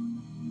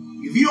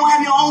 If you don't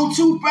have your own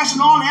toothbrush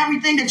and all and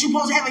everything that you're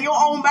supposed to have in your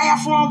own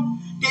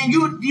bathroom, then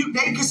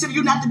they consider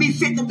you not to be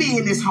fit to be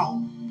in this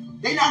home.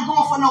 They're not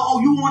going for no, oh,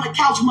 you want a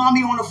couch,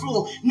 mommy on the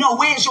floor. No,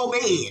 where's your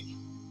bed?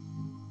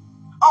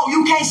 Oh,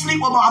 you can't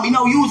sleep with mommy.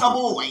 No, you's a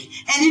boy.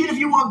 And even if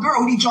you were a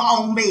girl, you need your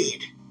own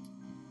bed.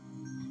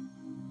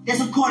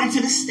 That's according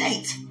to the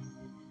state.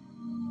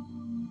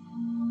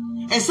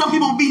 And some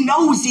people be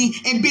nosy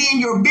and be in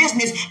your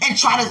business and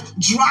try to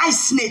dry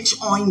snitch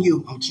on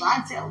you. I'm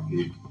trying to tell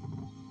you.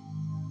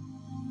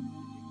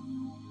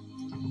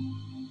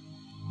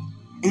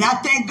 And I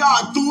thank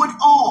God through it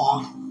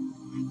all,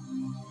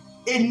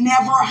 it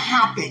never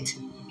happened.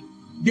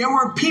 There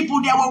were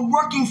people that were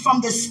working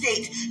from the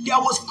state that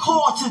was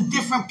called to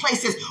different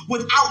places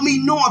without me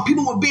knowing.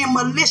 People were being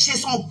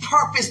malicious on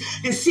purpose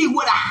to see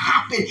what would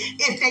happen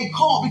if they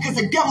called, because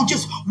the devil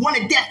just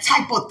wanted that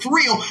type of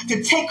thrill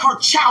to take her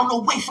child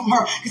away from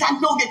her, because I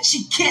know that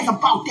she cares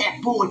about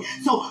that boy.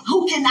 So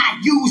who can I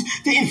use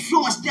to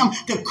influence them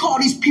to call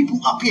these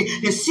people up here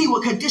to see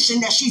what condition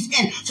that she's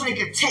in so they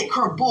can take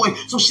her boy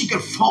so she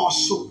can fall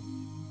short?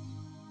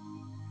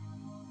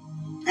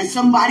 And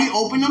somebody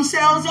opened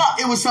themselves up.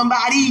 It was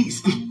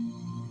somebody's.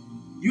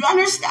 You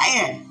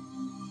understand?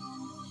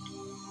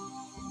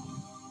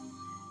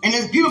 And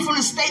the people from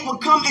the state would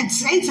come and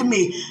say to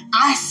me,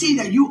 I see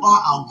that you are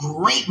a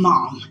great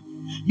mom.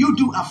 You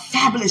do a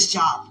fabulous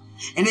job.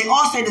 And they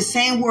all say the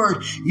same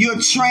word. You're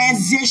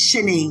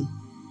transitioning.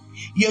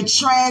 You're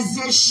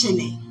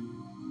transitioning.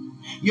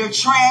 You're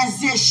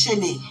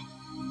transitioning.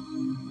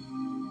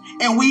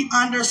 And we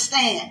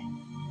understand.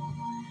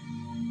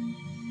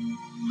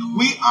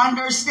 We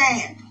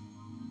understand.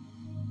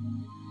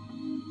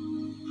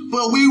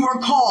 But we were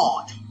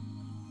called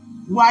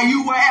while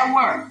you were at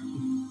work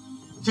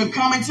to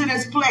come into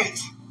this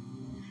place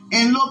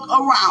and look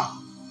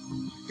around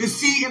to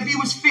see if he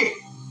was fit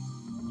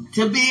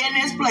to be in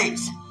this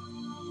place.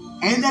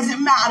 And it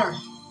doesn't matter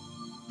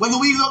whether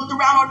we looked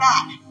around or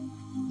not.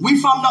 We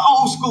from the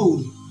old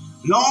school.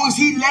 Long as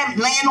he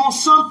laying on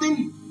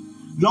something,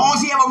 long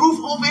as he have a roof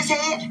over his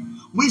head,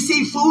 we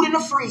see food in the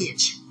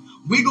fridge.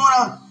 We're going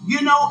to,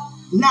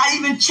 not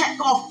even check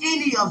off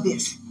any of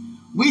this.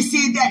 We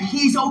see that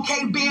he's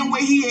okay being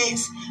where he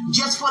is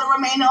just for the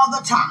remainder of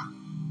the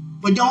time.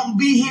 But don't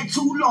be here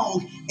too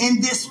long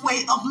in this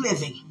way of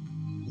living.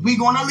 We're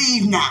going to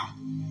leave now.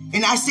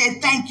 And I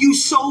said, thank you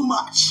so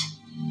much.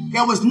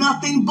 There was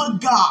nothing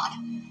but God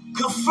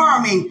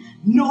confirming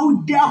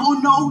no devil,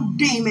 no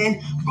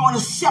demon going to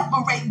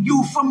separate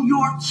you from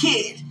your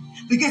kid.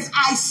 Because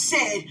I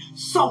said,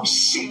 so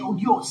shall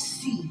your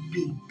seed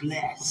be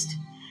blessed.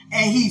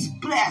 And he's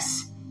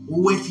blessed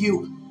with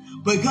you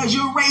because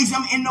you raise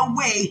him in the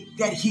way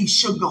that he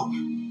should go.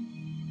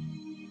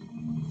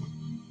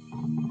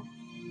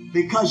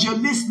 Because you're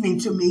listening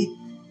to me,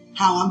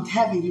 how I'm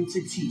having you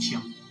to teach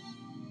him.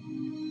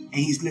 And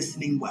he's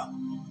listening well.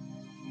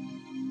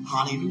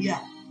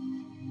 Hallelujah.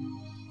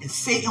 And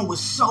Satan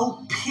was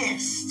so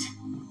pissed.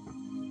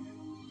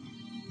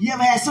 You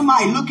ever had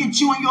somebody look at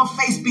you in your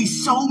face, be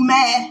so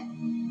mad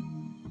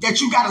that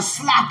you got a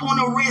slap on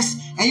the wrist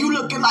and you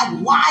looking like,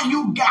 why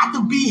you got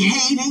to be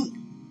hating?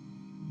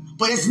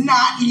 But it's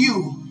not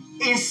you.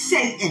 It's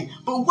Satan.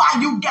 But why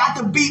you got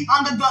to be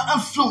under the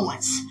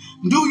influence?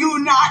 Do you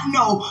not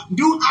know?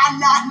 Do I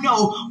not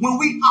know? When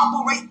we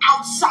operate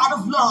outside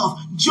of love,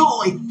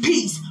 joy,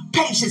 peace,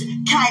 patience,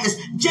 kindness,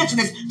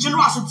 gentleness,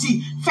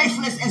 generosity,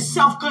 faithfulness, and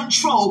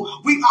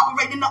self-control, we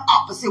operate in the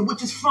opposite,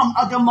 which is from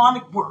a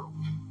demonic world.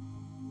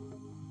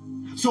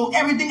 So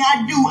everything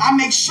I do, I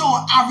make sure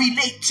I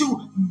relate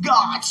to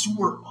God's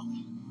world.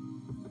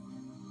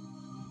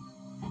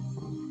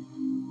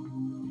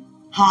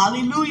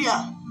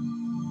 Hallelujah.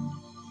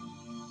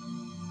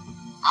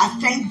 I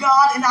thank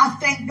God, and I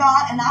thank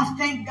God, and I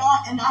thank God,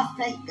 and I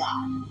thank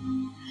God.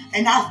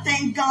 And I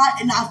thank God,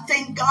 and I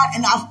thank God,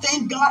 and I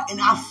thank God, and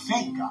I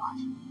thank God.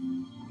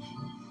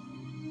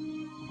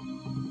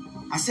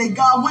 I say,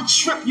 God, what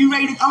trip you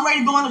ready? I'm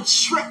ready to go on a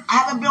trip. I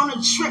haven't been on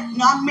a trip, you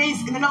know what I mean,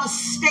 in another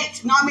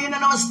state. You know what I mean, in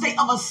another state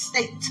of a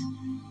state.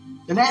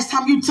 The last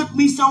time you took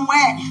me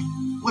somewhere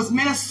was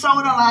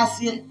Minnesota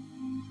last year.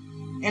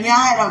 And I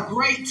had a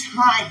great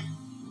time.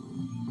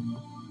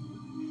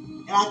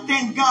 And I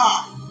thank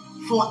God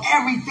for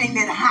everything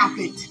that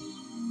happened.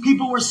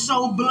 People were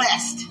so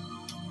blessed.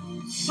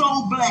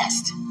 So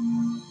blessed.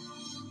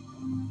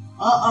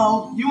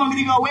 Uh-oh. You want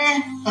me to go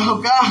where?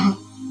 Oh, God.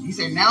 He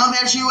said, now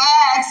that you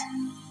ask.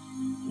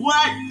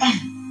 What?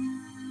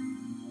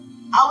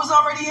 I was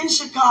already in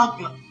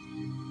Chicago.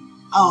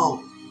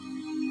 Oh.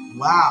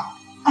 Wow.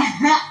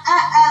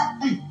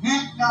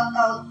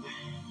 Uh-oh.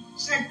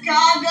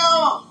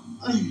 Chicago.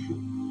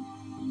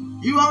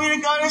 You want me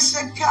to go to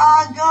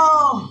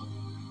Chicago?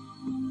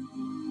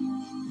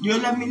 You'll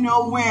let me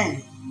know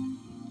when.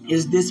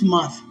 It's this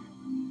month.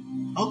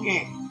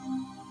 Okay.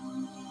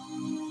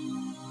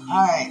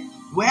 All right.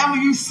 Wherever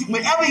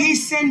he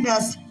send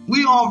us,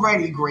 we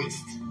already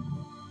graced.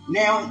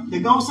 Now, to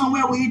go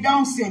somewhere where he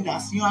don't send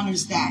us, you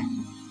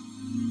understand?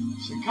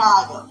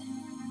 Chicago.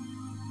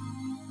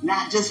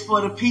 Not just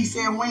for the peace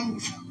and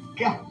wings.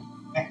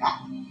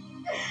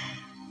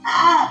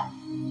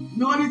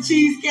 Nor the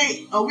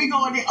cheesecake. Oh, we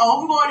going there. Oh,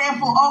 we're going there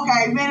for,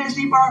 okay,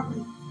 ministry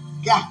purpose.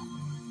 Yeah.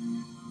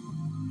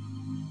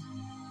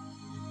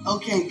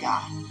 Okay,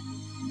 God.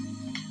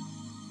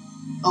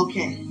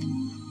 Okay.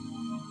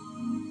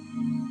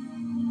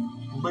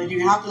 But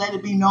you have to let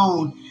it be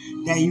known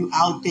that you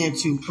out there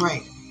to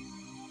pray.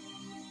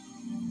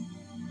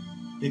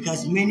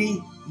 Because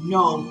many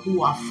know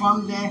who are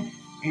from there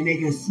and they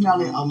can smell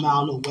it a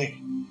mile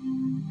away.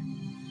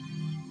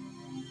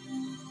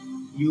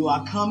 You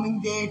are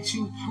coming there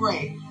to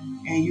pray,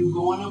 and you're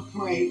going to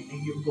pray,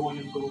 and you're going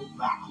to go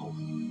back home.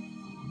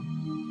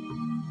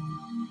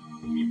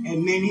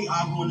 And many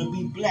are going to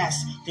be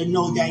blessed to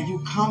know that you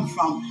come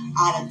from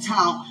out of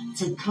town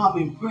to come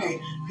and pray,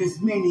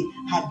 because many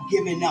have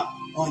given up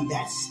on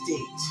that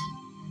state.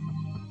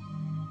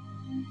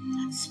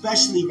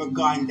 Especially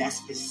regarding that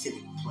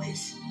specific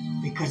place,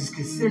 because it's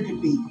considered to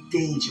be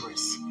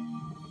dangerous.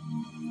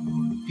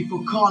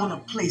 People call it a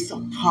place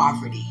of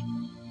poverty.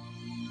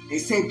 They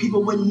say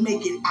people wouldn't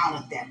make it out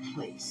of that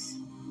place.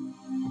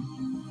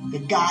 The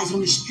guys on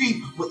the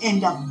street will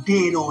end up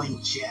dead or in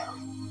jail.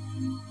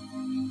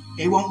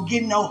 They won't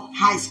get no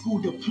high school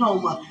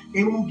diploma.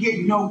 They won't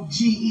get no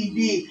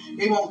GED.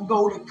 They won't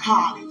go to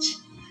college.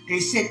 They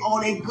said all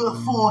they good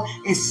for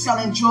is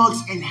selling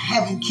drugs and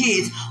having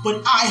kids.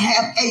 But I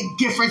have a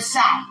different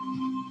sound.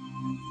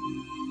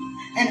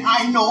 And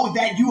I know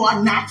that you are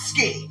not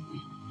scared.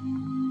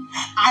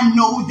 I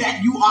know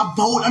that you are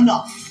bold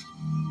enough.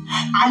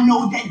 I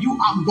know that you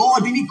are more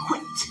than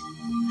equipped.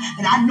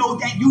 And I know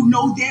that you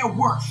know their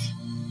worth.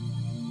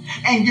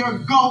 And you're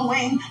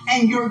going,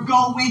 in your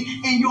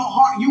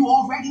heart, you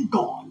already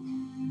gone.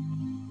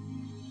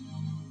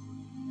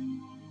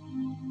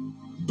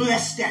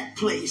 Bless that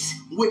place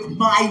with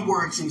my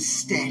words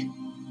instead.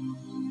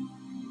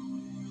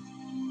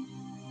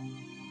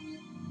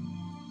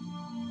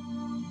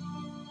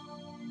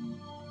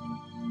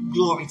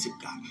 Glory to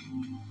God.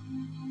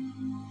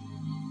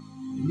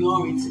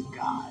 Glory to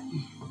God.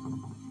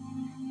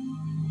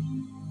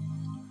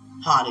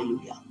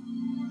 Hallelujah.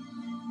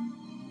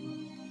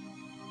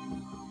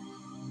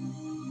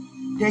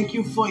 Thank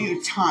you for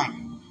your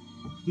time.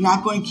 I'm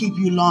not going to keep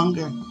you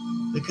longer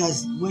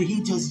because what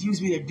he just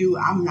used me to do,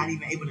 I'm not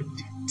even able to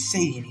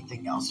say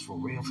anything else for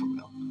real, for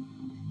real.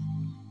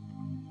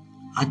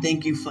 I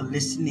thank you for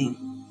listening.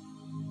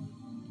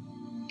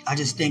 I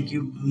just thank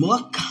you.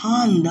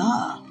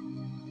 Mokanda.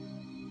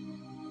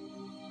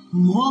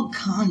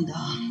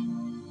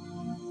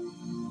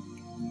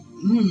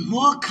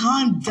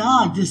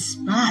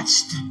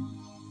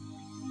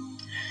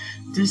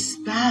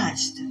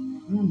 Dispatched.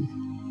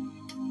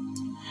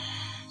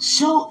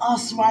 Show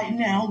us right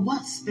now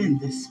what's been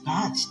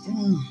dispatched.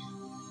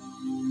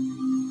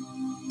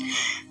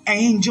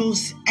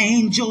 Angels.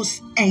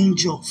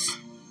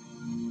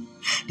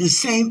 The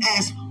same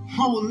as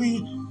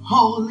holy.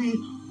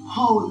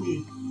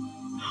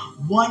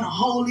 One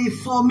holy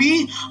for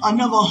me,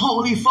 another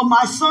holy for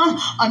my son,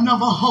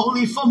 another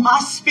holy for my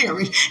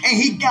spirit. And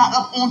he got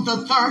up on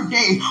the third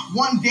day.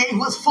 One day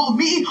was for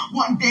me,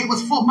 one day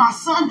was for my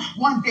son,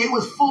 one day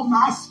was for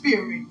my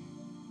spirit.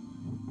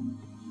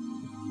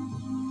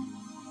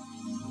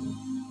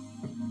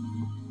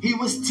 He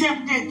was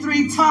tempted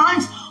 3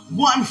 times,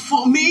 one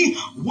for me,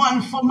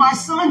 one for my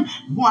son,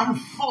 one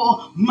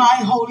for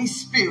my Holy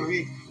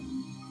Spirit.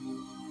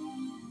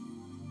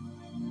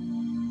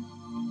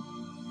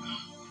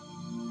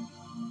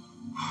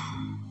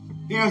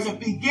 There's a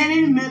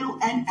beginning, middle,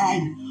 and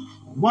end.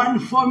 One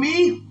for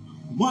me,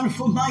 one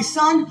for my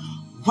son,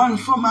 one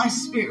for my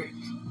spirit.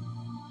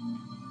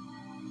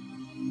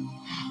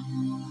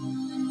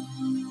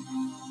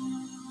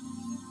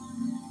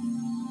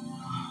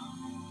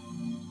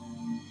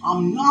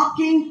 I'm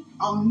knocking,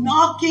 I'm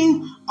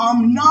knocking,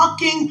 I'm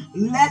knocking,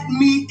 let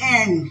me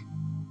in.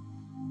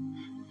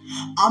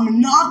 I'm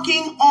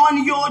knocking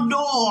on your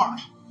door.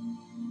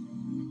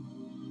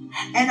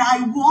 And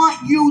I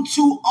want you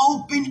to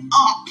open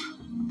up.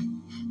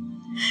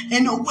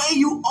 And the way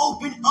you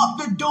open up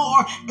the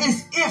door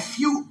is if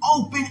you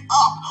open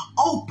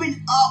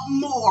up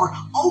more,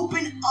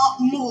 open up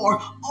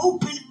more,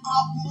 open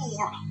up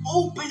more,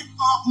 open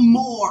up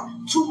more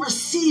to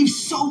receive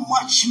so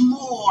much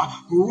more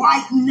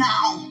right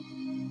now.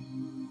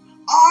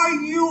 Are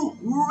you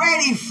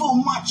ready for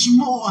much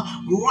more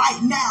right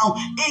now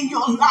in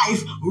your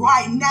life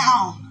right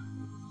now?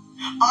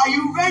 Are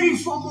you ready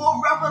for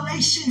more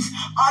revelations?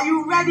 Are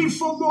you ready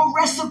for more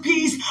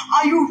recipes?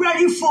 Are you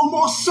ready for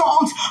more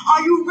songs?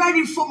 Are you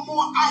ready for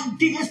more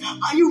ideas?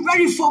 Are you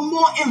ready for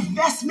more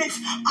investments?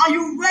 Are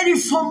you ready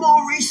for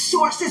more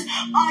resources?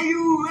 Are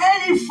you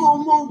ready for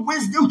more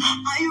wisdom?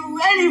 Are you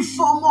ready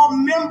for more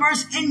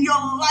members in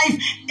your life,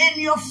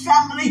 in your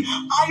family?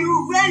 Are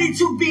you ready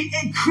to be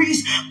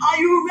increased? Are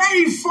you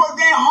ready for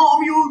that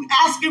home you're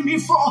asking me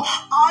for?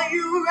 Are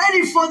you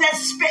ready for that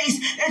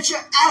space that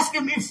you're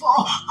asking me for?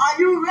 Are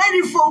you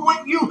ready for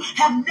what you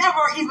have never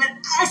even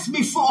asked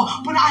me for,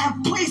 but I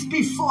have placed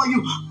before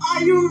you?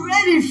 Are you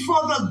ready for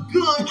the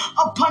good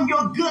upon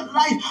your good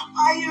life?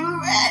 Are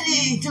you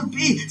ready to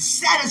be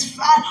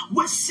satisfied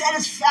with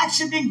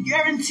satisfaction and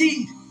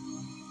guaranteed?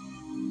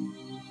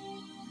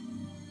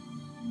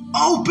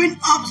 Open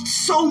up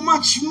so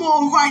much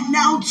more right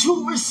now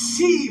to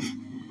receive.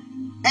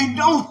 And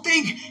don't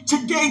think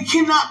today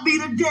cannot be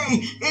the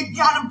day. It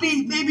gotta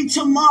be maybe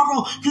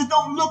tomorrow, because it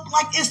don't look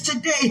like it's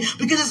today,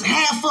 because it's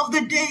half of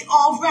the day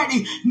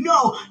already.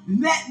 No,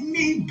 let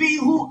me be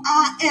who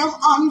I am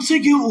unto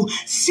you.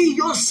 See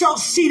yourself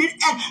seated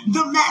at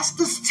the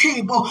master's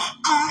table.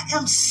 I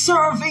am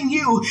serving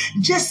you.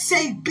 Just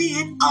say, be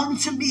it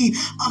unto me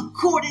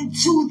according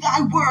to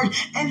thy word,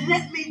 and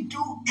let me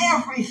do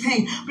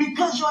everything,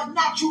 because your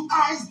natural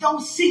eyes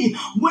don't see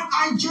what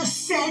I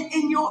just said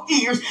in your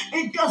ears.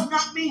 It does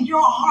not mean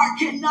your heart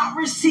cannot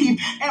receive,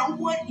 and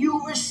what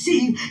you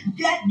receive,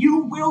 that you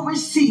will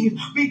receive,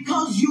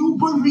 because you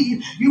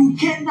believe. You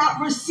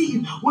cannot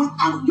receive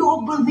without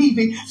your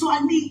believing. So I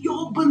need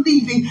your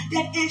believing.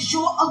 That is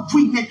your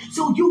agreement,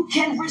 so you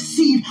can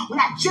receive what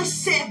I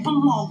just said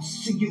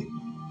belongs to you.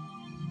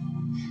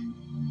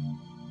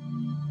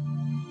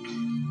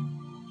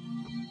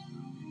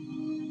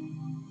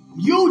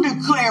 You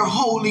declare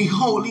holy,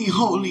 holy,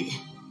 holy.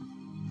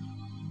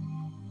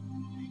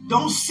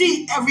 Don't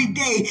see every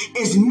day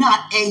is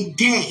not a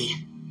day,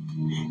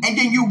 and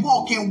then you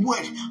walk in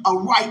with a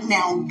right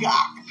now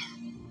God.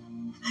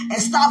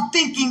 And stop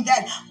thinking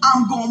that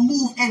I'm going to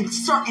move in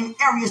certain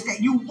areas that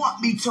you want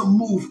me to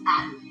move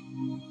at.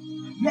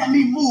 Let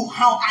me move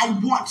how I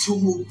want to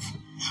move,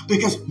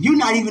 because you're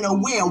not even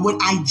aware of what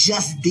I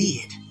just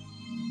did.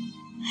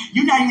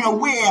 You're not even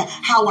aware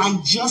how I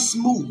just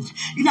moved.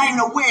 You're not even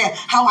aware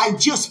how I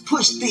just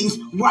pushed things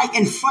right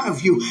in front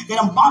of you that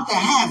I'm about to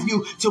have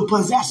you to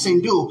possess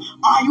and do.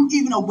 Are you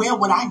even aware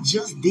what I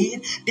just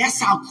did? That's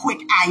how quick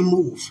I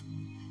move.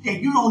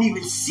 That you don't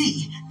even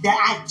see that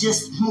I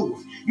just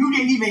moved. You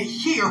didn't even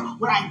hear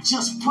what I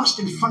just pushed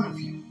in front of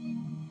you.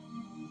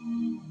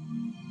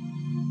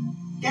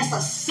 That's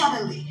a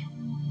suddenly.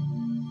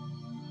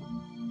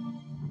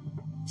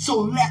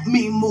 So let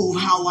me move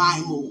how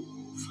I move.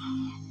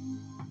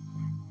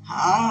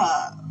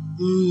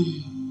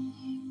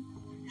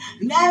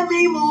 Let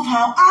me move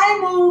how I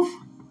move.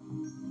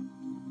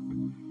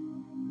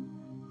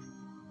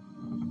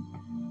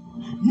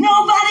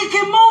 Nobody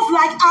can move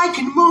like I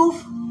can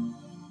move.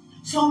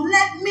 So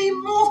let me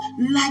move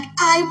like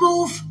I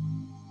move.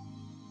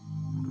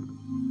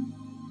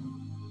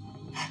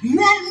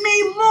 Let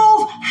me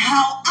move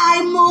how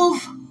I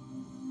move.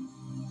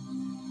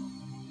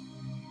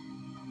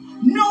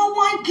 No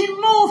one can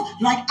move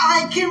like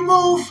I can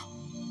move.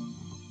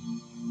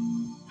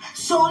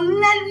 So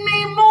let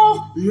me move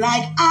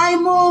like I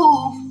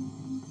move.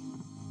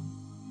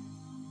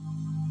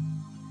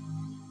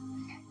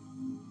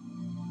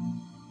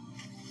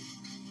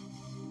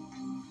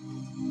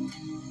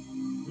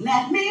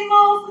 Let me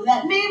move,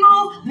 let me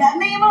move, let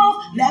me move,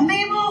 let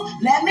me move,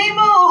 let me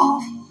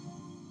move.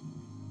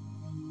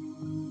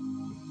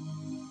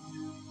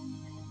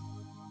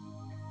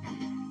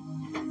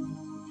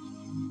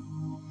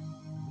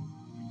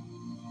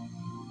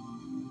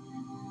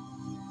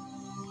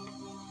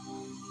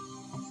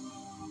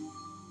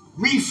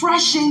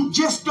 Refreshing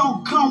just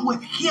don't come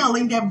with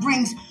healing that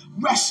brings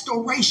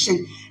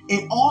restoration.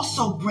 It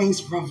also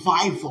brings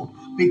revival.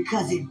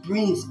 because it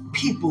brings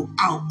people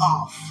out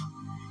of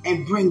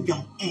and bring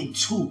them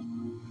into.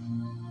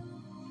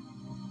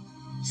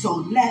 So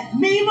let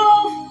me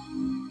move.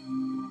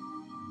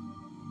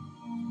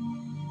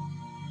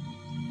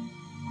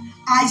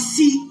 I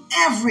see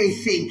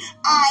everything.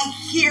 I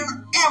hear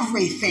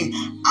everything.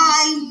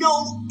 I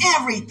know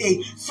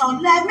everything. So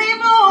let me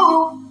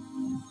move.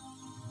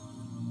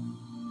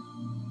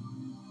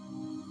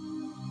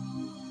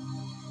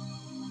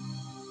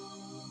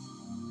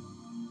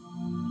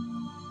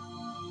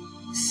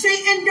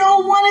 Satan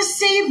don't want to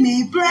see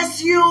me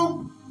bless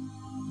you.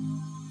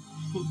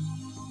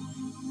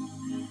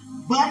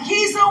 But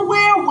he's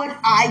aware what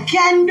I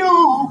can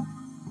do.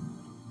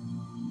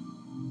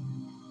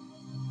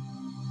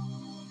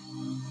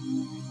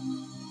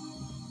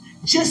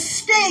 Just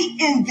stay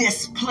in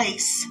this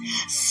place.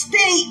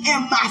 Stay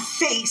in my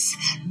face.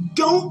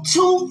 Don't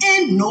tune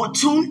in nor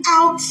tune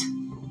out.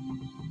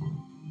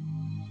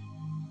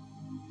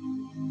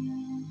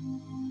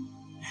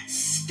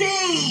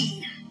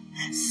 Stay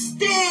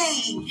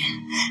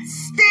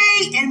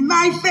in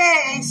my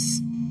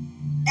face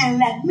and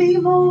let me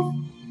move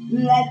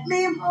like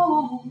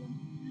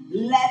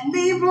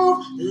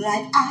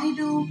I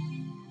do.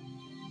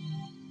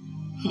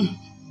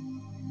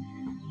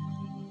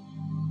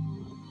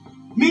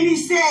 Many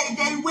say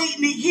they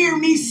waiting to hear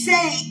me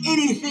say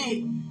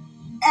anything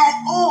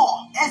at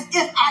all, as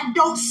if I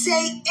don't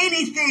say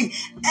anything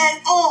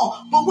at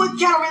all. But what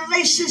kind of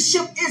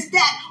relationship is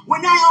that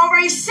when I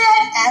already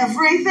said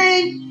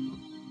everything?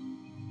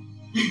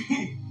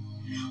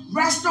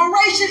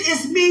 Restoration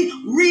is me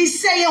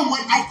re-saying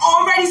what I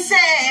already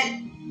said.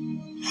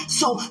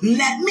 So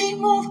let me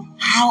move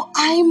how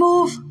I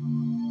move.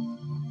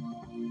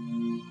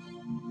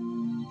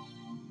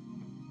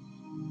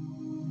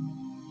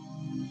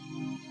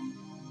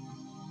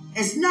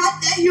 It's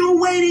not that you're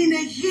waiting to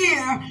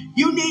hear.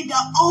 You need to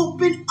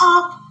open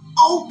up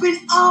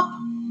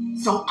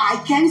so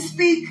I can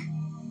speak.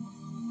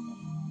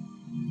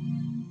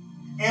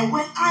 And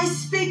when I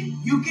speak,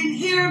 you can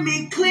hear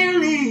me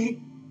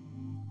clearly.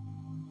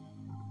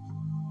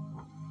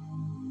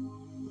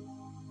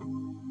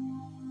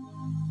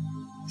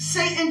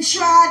 Satan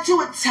tried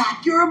to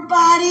attack your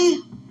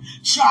body,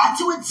 tried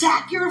to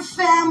attack your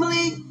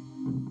family,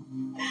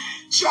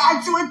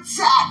 tried to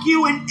attack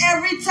you in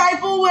every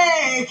type of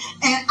way.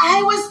 And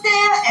I was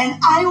there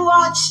and I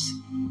watched.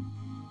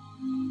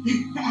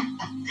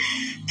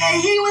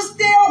 And he was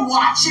there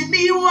watching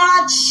me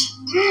watch.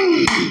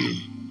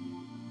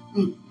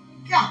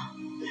 God.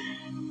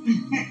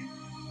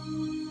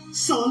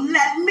 So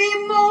let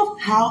me move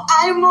how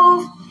I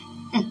move.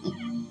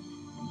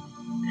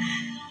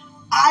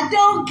 I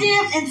don't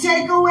give and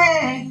take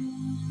away.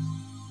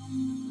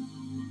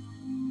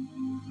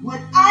 What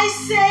I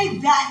say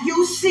that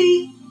you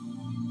see,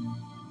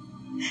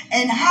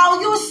 and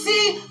how you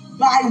see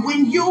by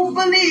when you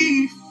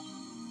believe.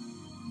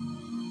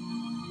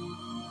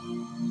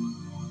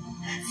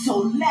 So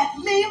let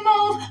me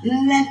move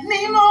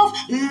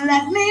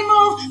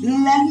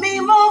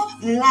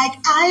like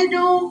I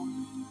do.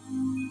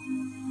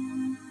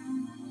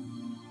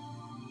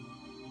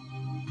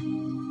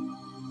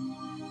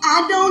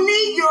 I don't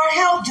need your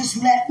help, just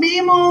let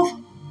me move.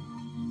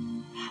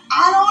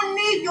 I don't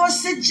need your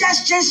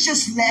suggestions,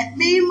 just let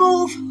me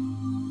move.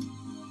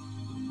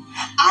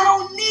 I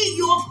don't need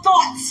your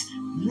thoughts,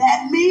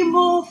 let me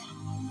move.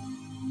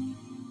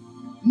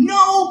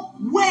 No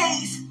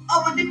ways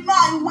of a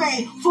divine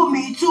way for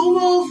me to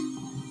move.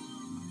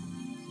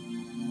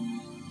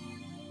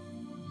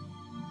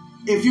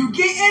 If you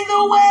get in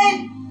the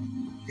way,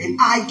 then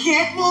I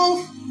can't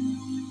move.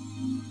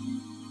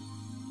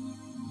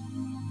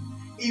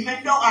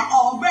 Even though I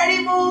already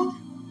moved,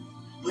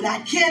 but I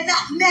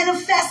cannot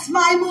manifest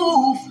my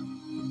move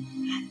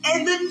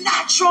in the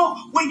natural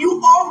when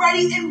you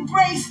already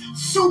embrace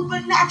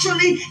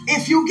supernaturally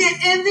if you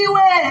get in the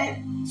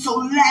way. So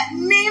let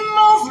me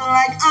move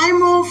like I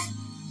move.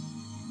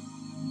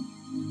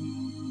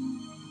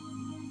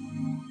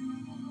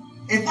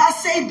 If I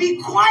say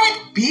be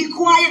quiet, be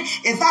quiet.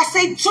 If I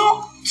say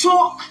talk,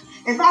 talk.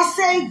 If I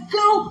say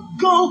go,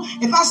 go.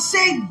 If I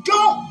say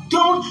don't.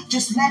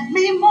 Just let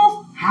me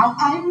move how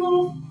I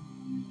move.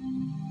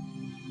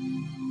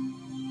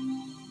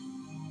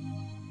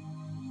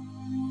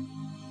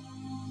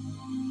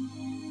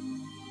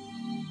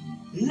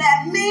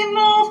 Let me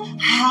move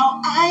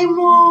how I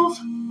move.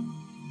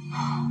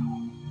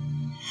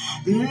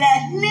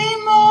 Let me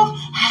move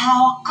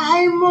how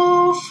I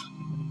move.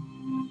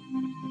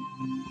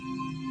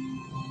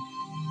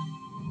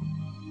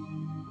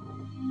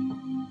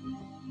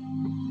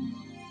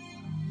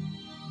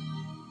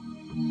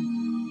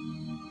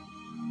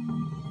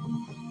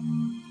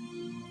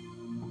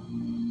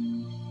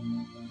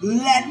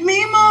 Let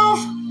me move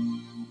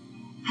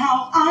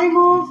how I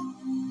move.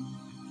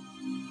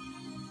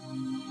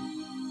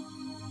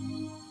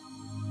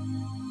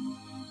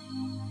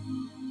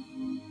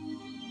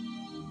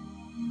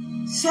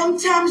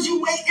 Sometimes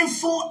you're waiting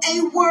for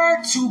a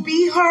word to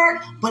be heard,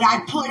 but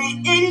I put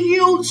it in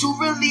you to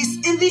release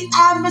in the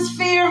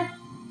atmosphere.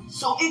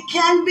 so it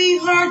can be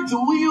heard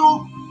through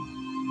you.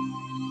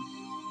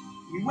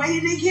 You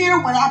waiting to hear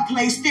what I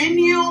placed in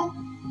you?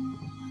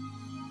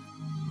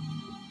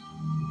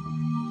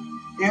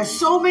 There's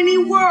so many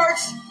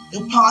words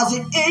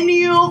deposit in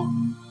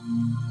you,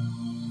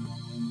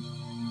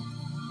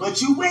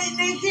 but you waiting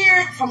to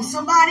hear it from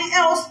somebody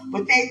else,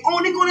 but they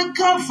only gonna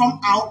come from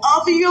out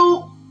of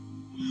you.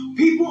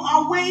 People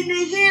are waiting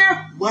to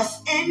hear what's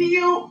in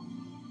you.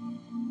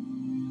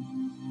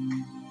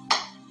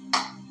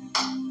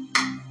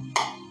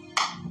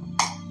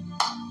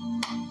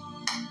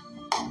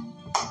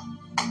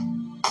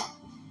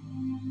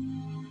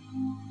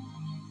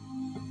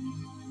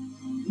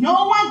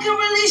 No one can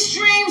release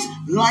dreams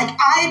like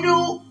I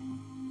do.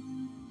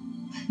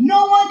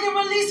 No one can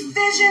release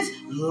visions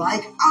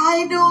like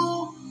I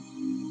do.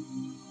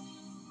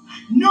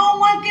 No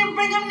one can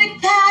bring them to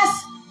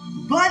pass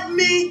but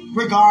me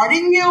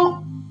regarding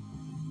you.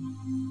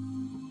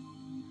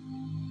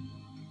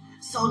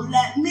 So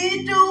let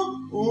me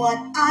do what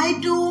I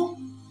do.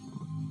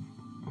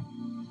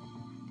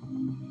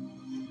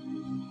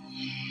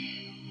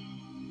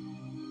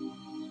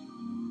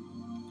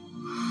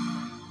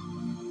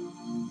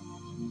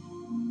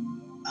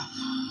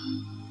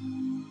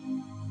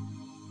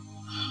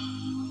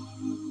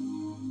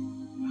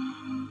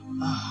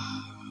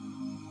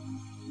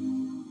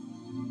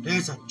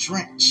 There's a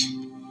drench.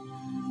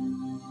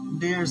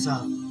 There's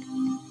a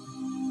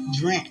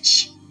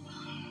drench.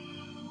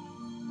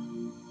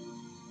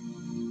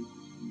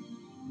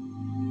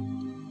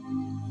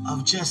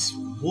 Of just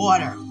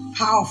water,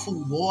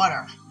 powerful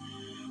water,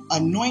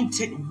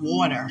 anointed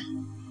water.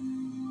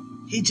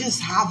 He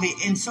just have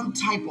it in some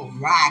type of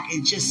rag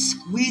and just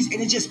squeeze,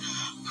 and it just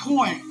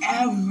pouring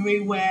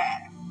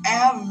everywhere,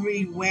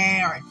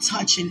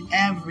 touching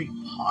every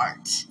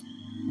part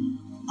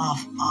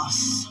of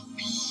us,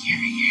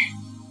 period.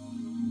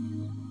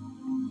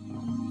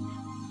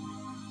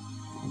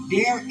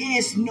 There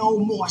is no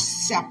more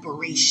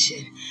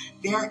separation.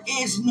 There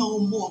is no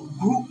more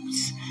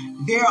groups.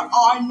 There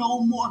are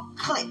no more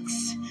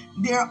cliques.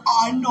 There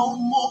are no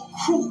more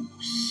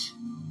crews.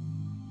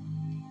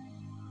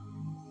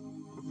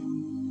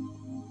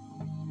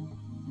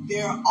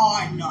 There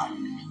are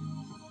none.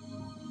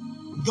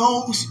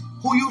 Those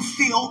who you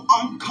feel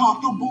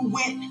uncomfortable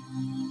with,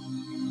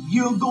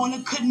 you're going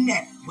to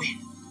connect with.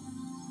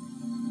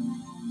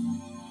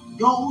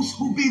 Those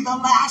who be the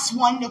last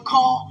one to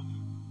call,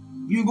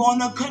 you're going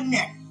to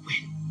connect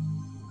with.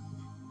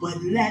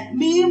 But let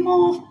me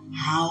move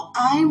how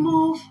I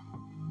move,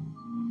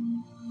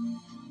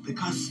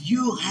 because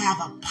you have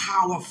a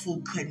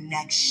powerful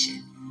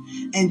connection.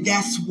 And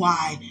that's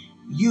why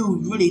you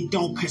really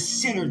don't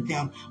consider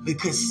them,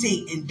 because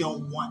Satan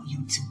don't want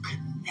you to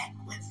connect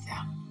with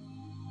them.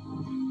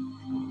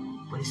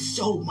 But it's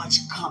so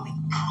much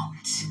coming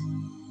out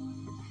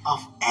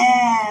of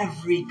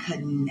every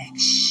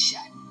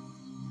connection.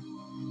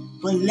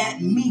 But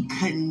let me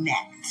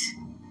connect.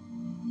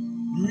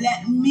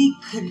 Let me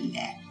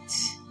connect.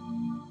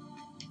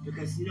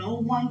 Because no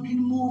one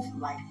can move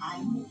like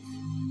I move.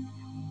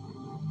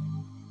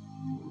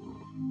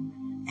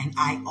 And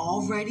I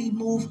already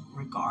move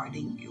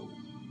regarding you.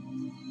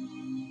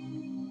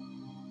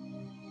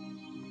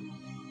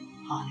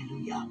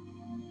 Hallelujah.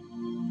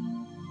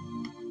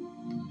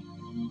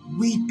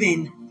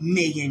 Weeping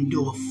may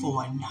endure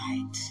for a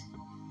night.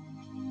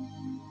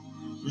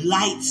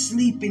 Light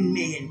sleeping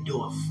may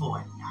endure for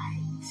a night.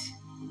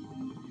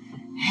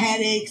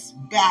 Headaches,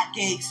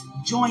 backaches,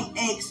 joint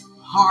aches,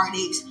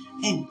 heartaches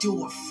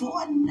endure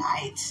for a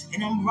night.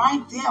 And I'm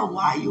right there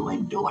while you're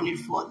enduring it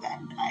for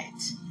that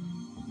night.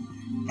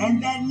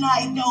 And that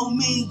night don't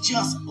mean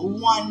just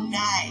one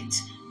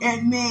night.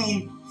 It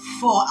means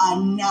for a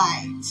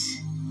night.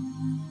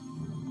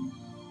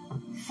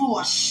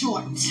 For a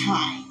short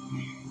time.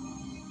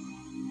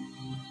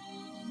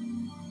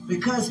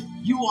 Because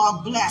you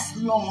are blessed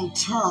long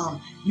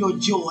term, your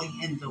joy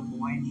in the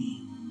morning.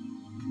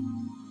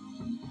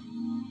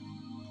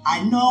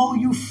 I know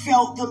you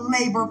felt the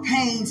labor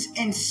pains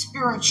in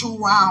spiritual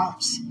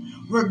realms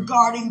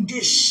regarding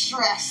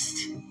distressed,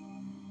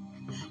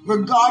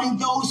 regarding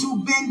those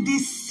who've been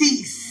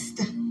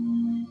deceased,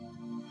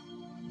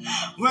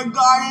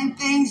 regarding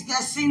things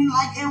that seemed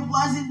like it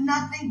wasn't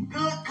nothing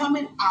good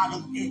coming out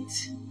of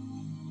it.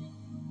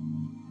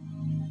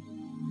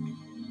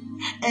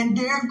 And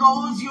there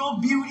goes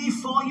your beauty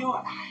for your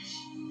ashes.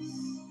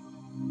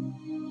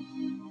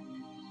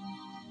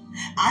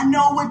 I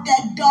know what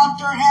that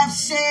doctor has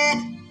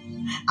said.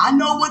 I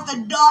know what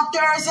the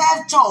doctors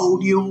have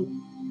told you.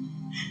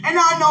 And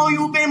I know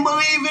you've been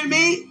believing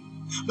me,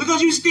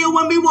 because you still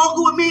wouldn't be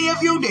walking with me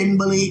if you didn't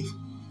believe.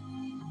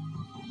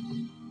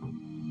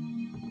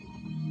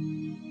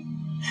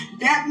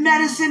 That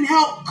medicine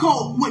helped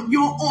cope with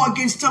your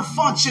organs to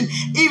function,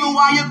 even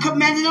while you're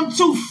commanding them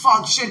to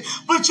function.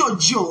 But your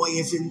joy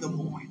is in the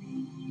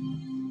morning.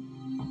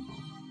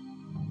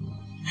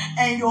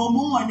 And your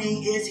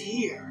morning is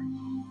here.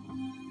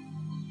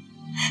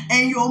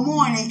 And your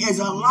morning is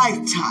a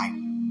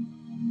lifetime.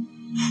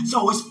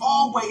 So it's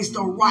always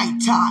the right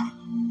time.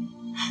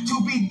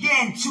 to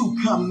begin to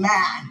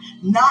command,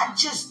 not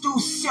just through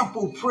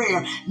simple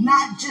prayer,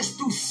 not just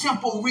through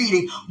simple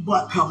reading,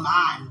 but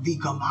command the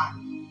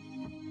command.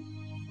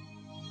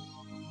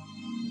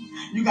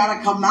 You got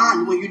to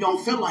command when you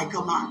don't feel like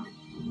commanding.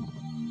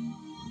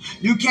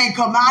 You can't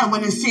command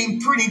when it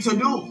seems pretty to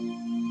do.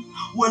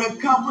 With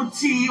a cup of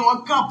tea or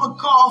a cup of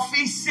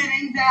coffee,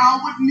 sitting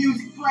down with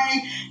music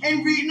playing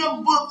and reading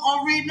a book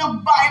or reading a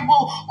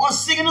Bible or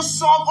singing a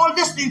song or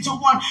listening to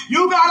one.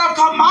 You got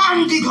to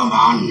command the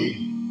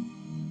command.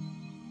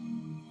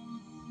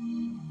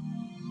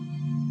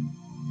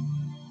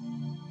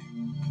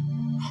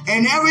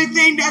 And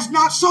everything that's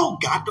not so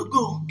got to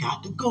go,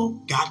 got to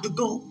go, got to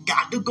go,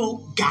 got to go,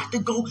 got to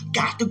go,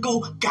 got to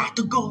go, got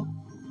to go.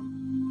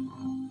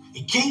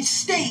 It can't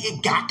stay,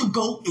 it got to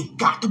go, it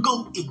got to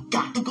go, it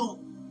got to go.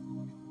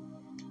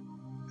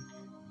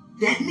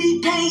 That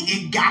knee pain,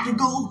 it got to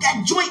go.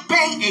 That joint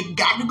pain, it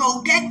got to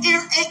go. That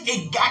earache,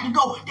 it got to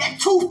go. That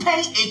tooth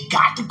pain, it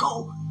got to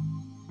go.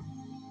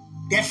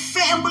 That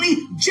family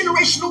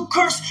generational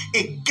curse,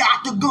 it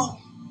got to go.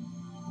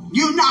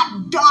 You're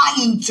not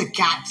dying to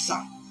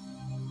cancer.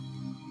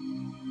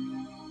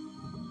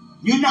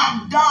 You're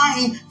not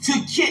dying to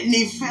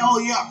kidney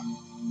failure.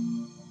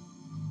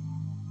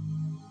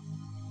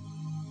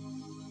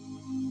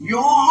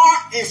 Your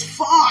heart is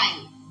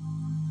fine.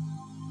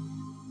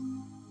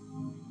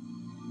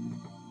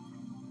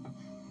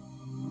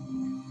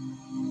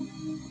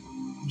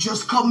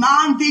 Just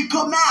command the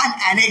command,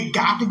 and it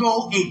got to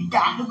go, it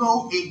got to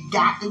go, it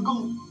got to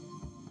go.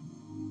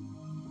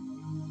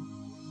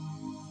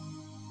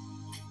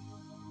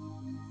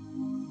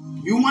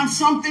 You want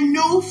something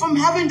new from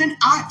heaven? Then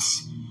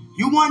ask.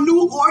 You want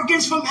new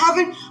organs from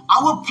heaven?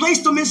 I will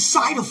place them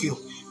inside of you.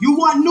 You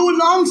want new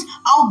lungs?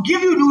 I'll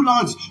give you new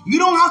lungs. You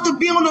don't have to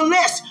be on the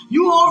list.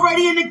 You're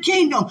already in the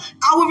kingdom.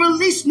 I will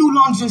release new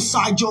lungs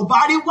inside your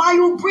body while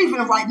you're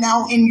breathing right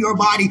now in your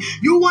body.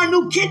 You want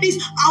new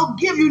kidneys? I'll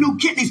give you new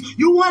kidneys.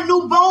 You want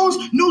new bones,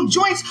 new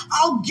joints?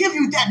 I'll give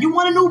you that. You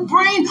want a new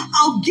brain?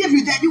 I'll give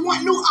you that. You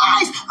want new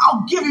eyes?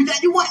 I'll give you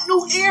that. You want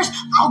new ears?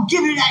 I'll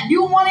give you that.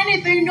 You want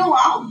anything new?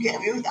 I'll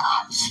give you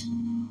that.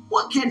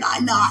 What can I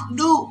not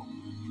do?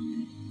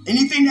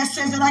 Anything that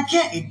says that I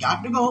can't, it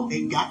got to go,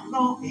 it got to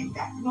go, it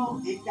got to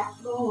go, it got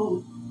to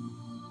go.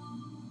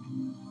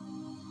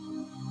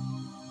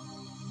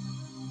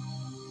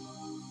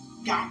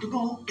 Got to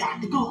go,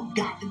 got to go,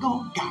 got to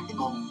go, got to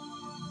go,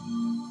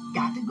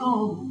 got to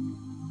go.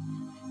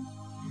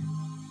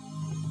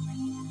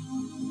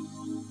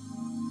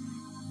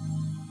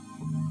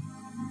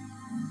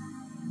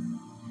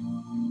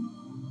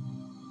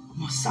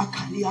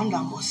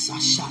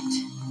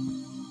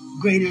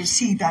 Greater is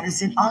he that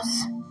is in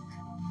us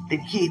than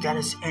he that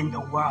is in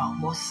the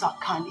world.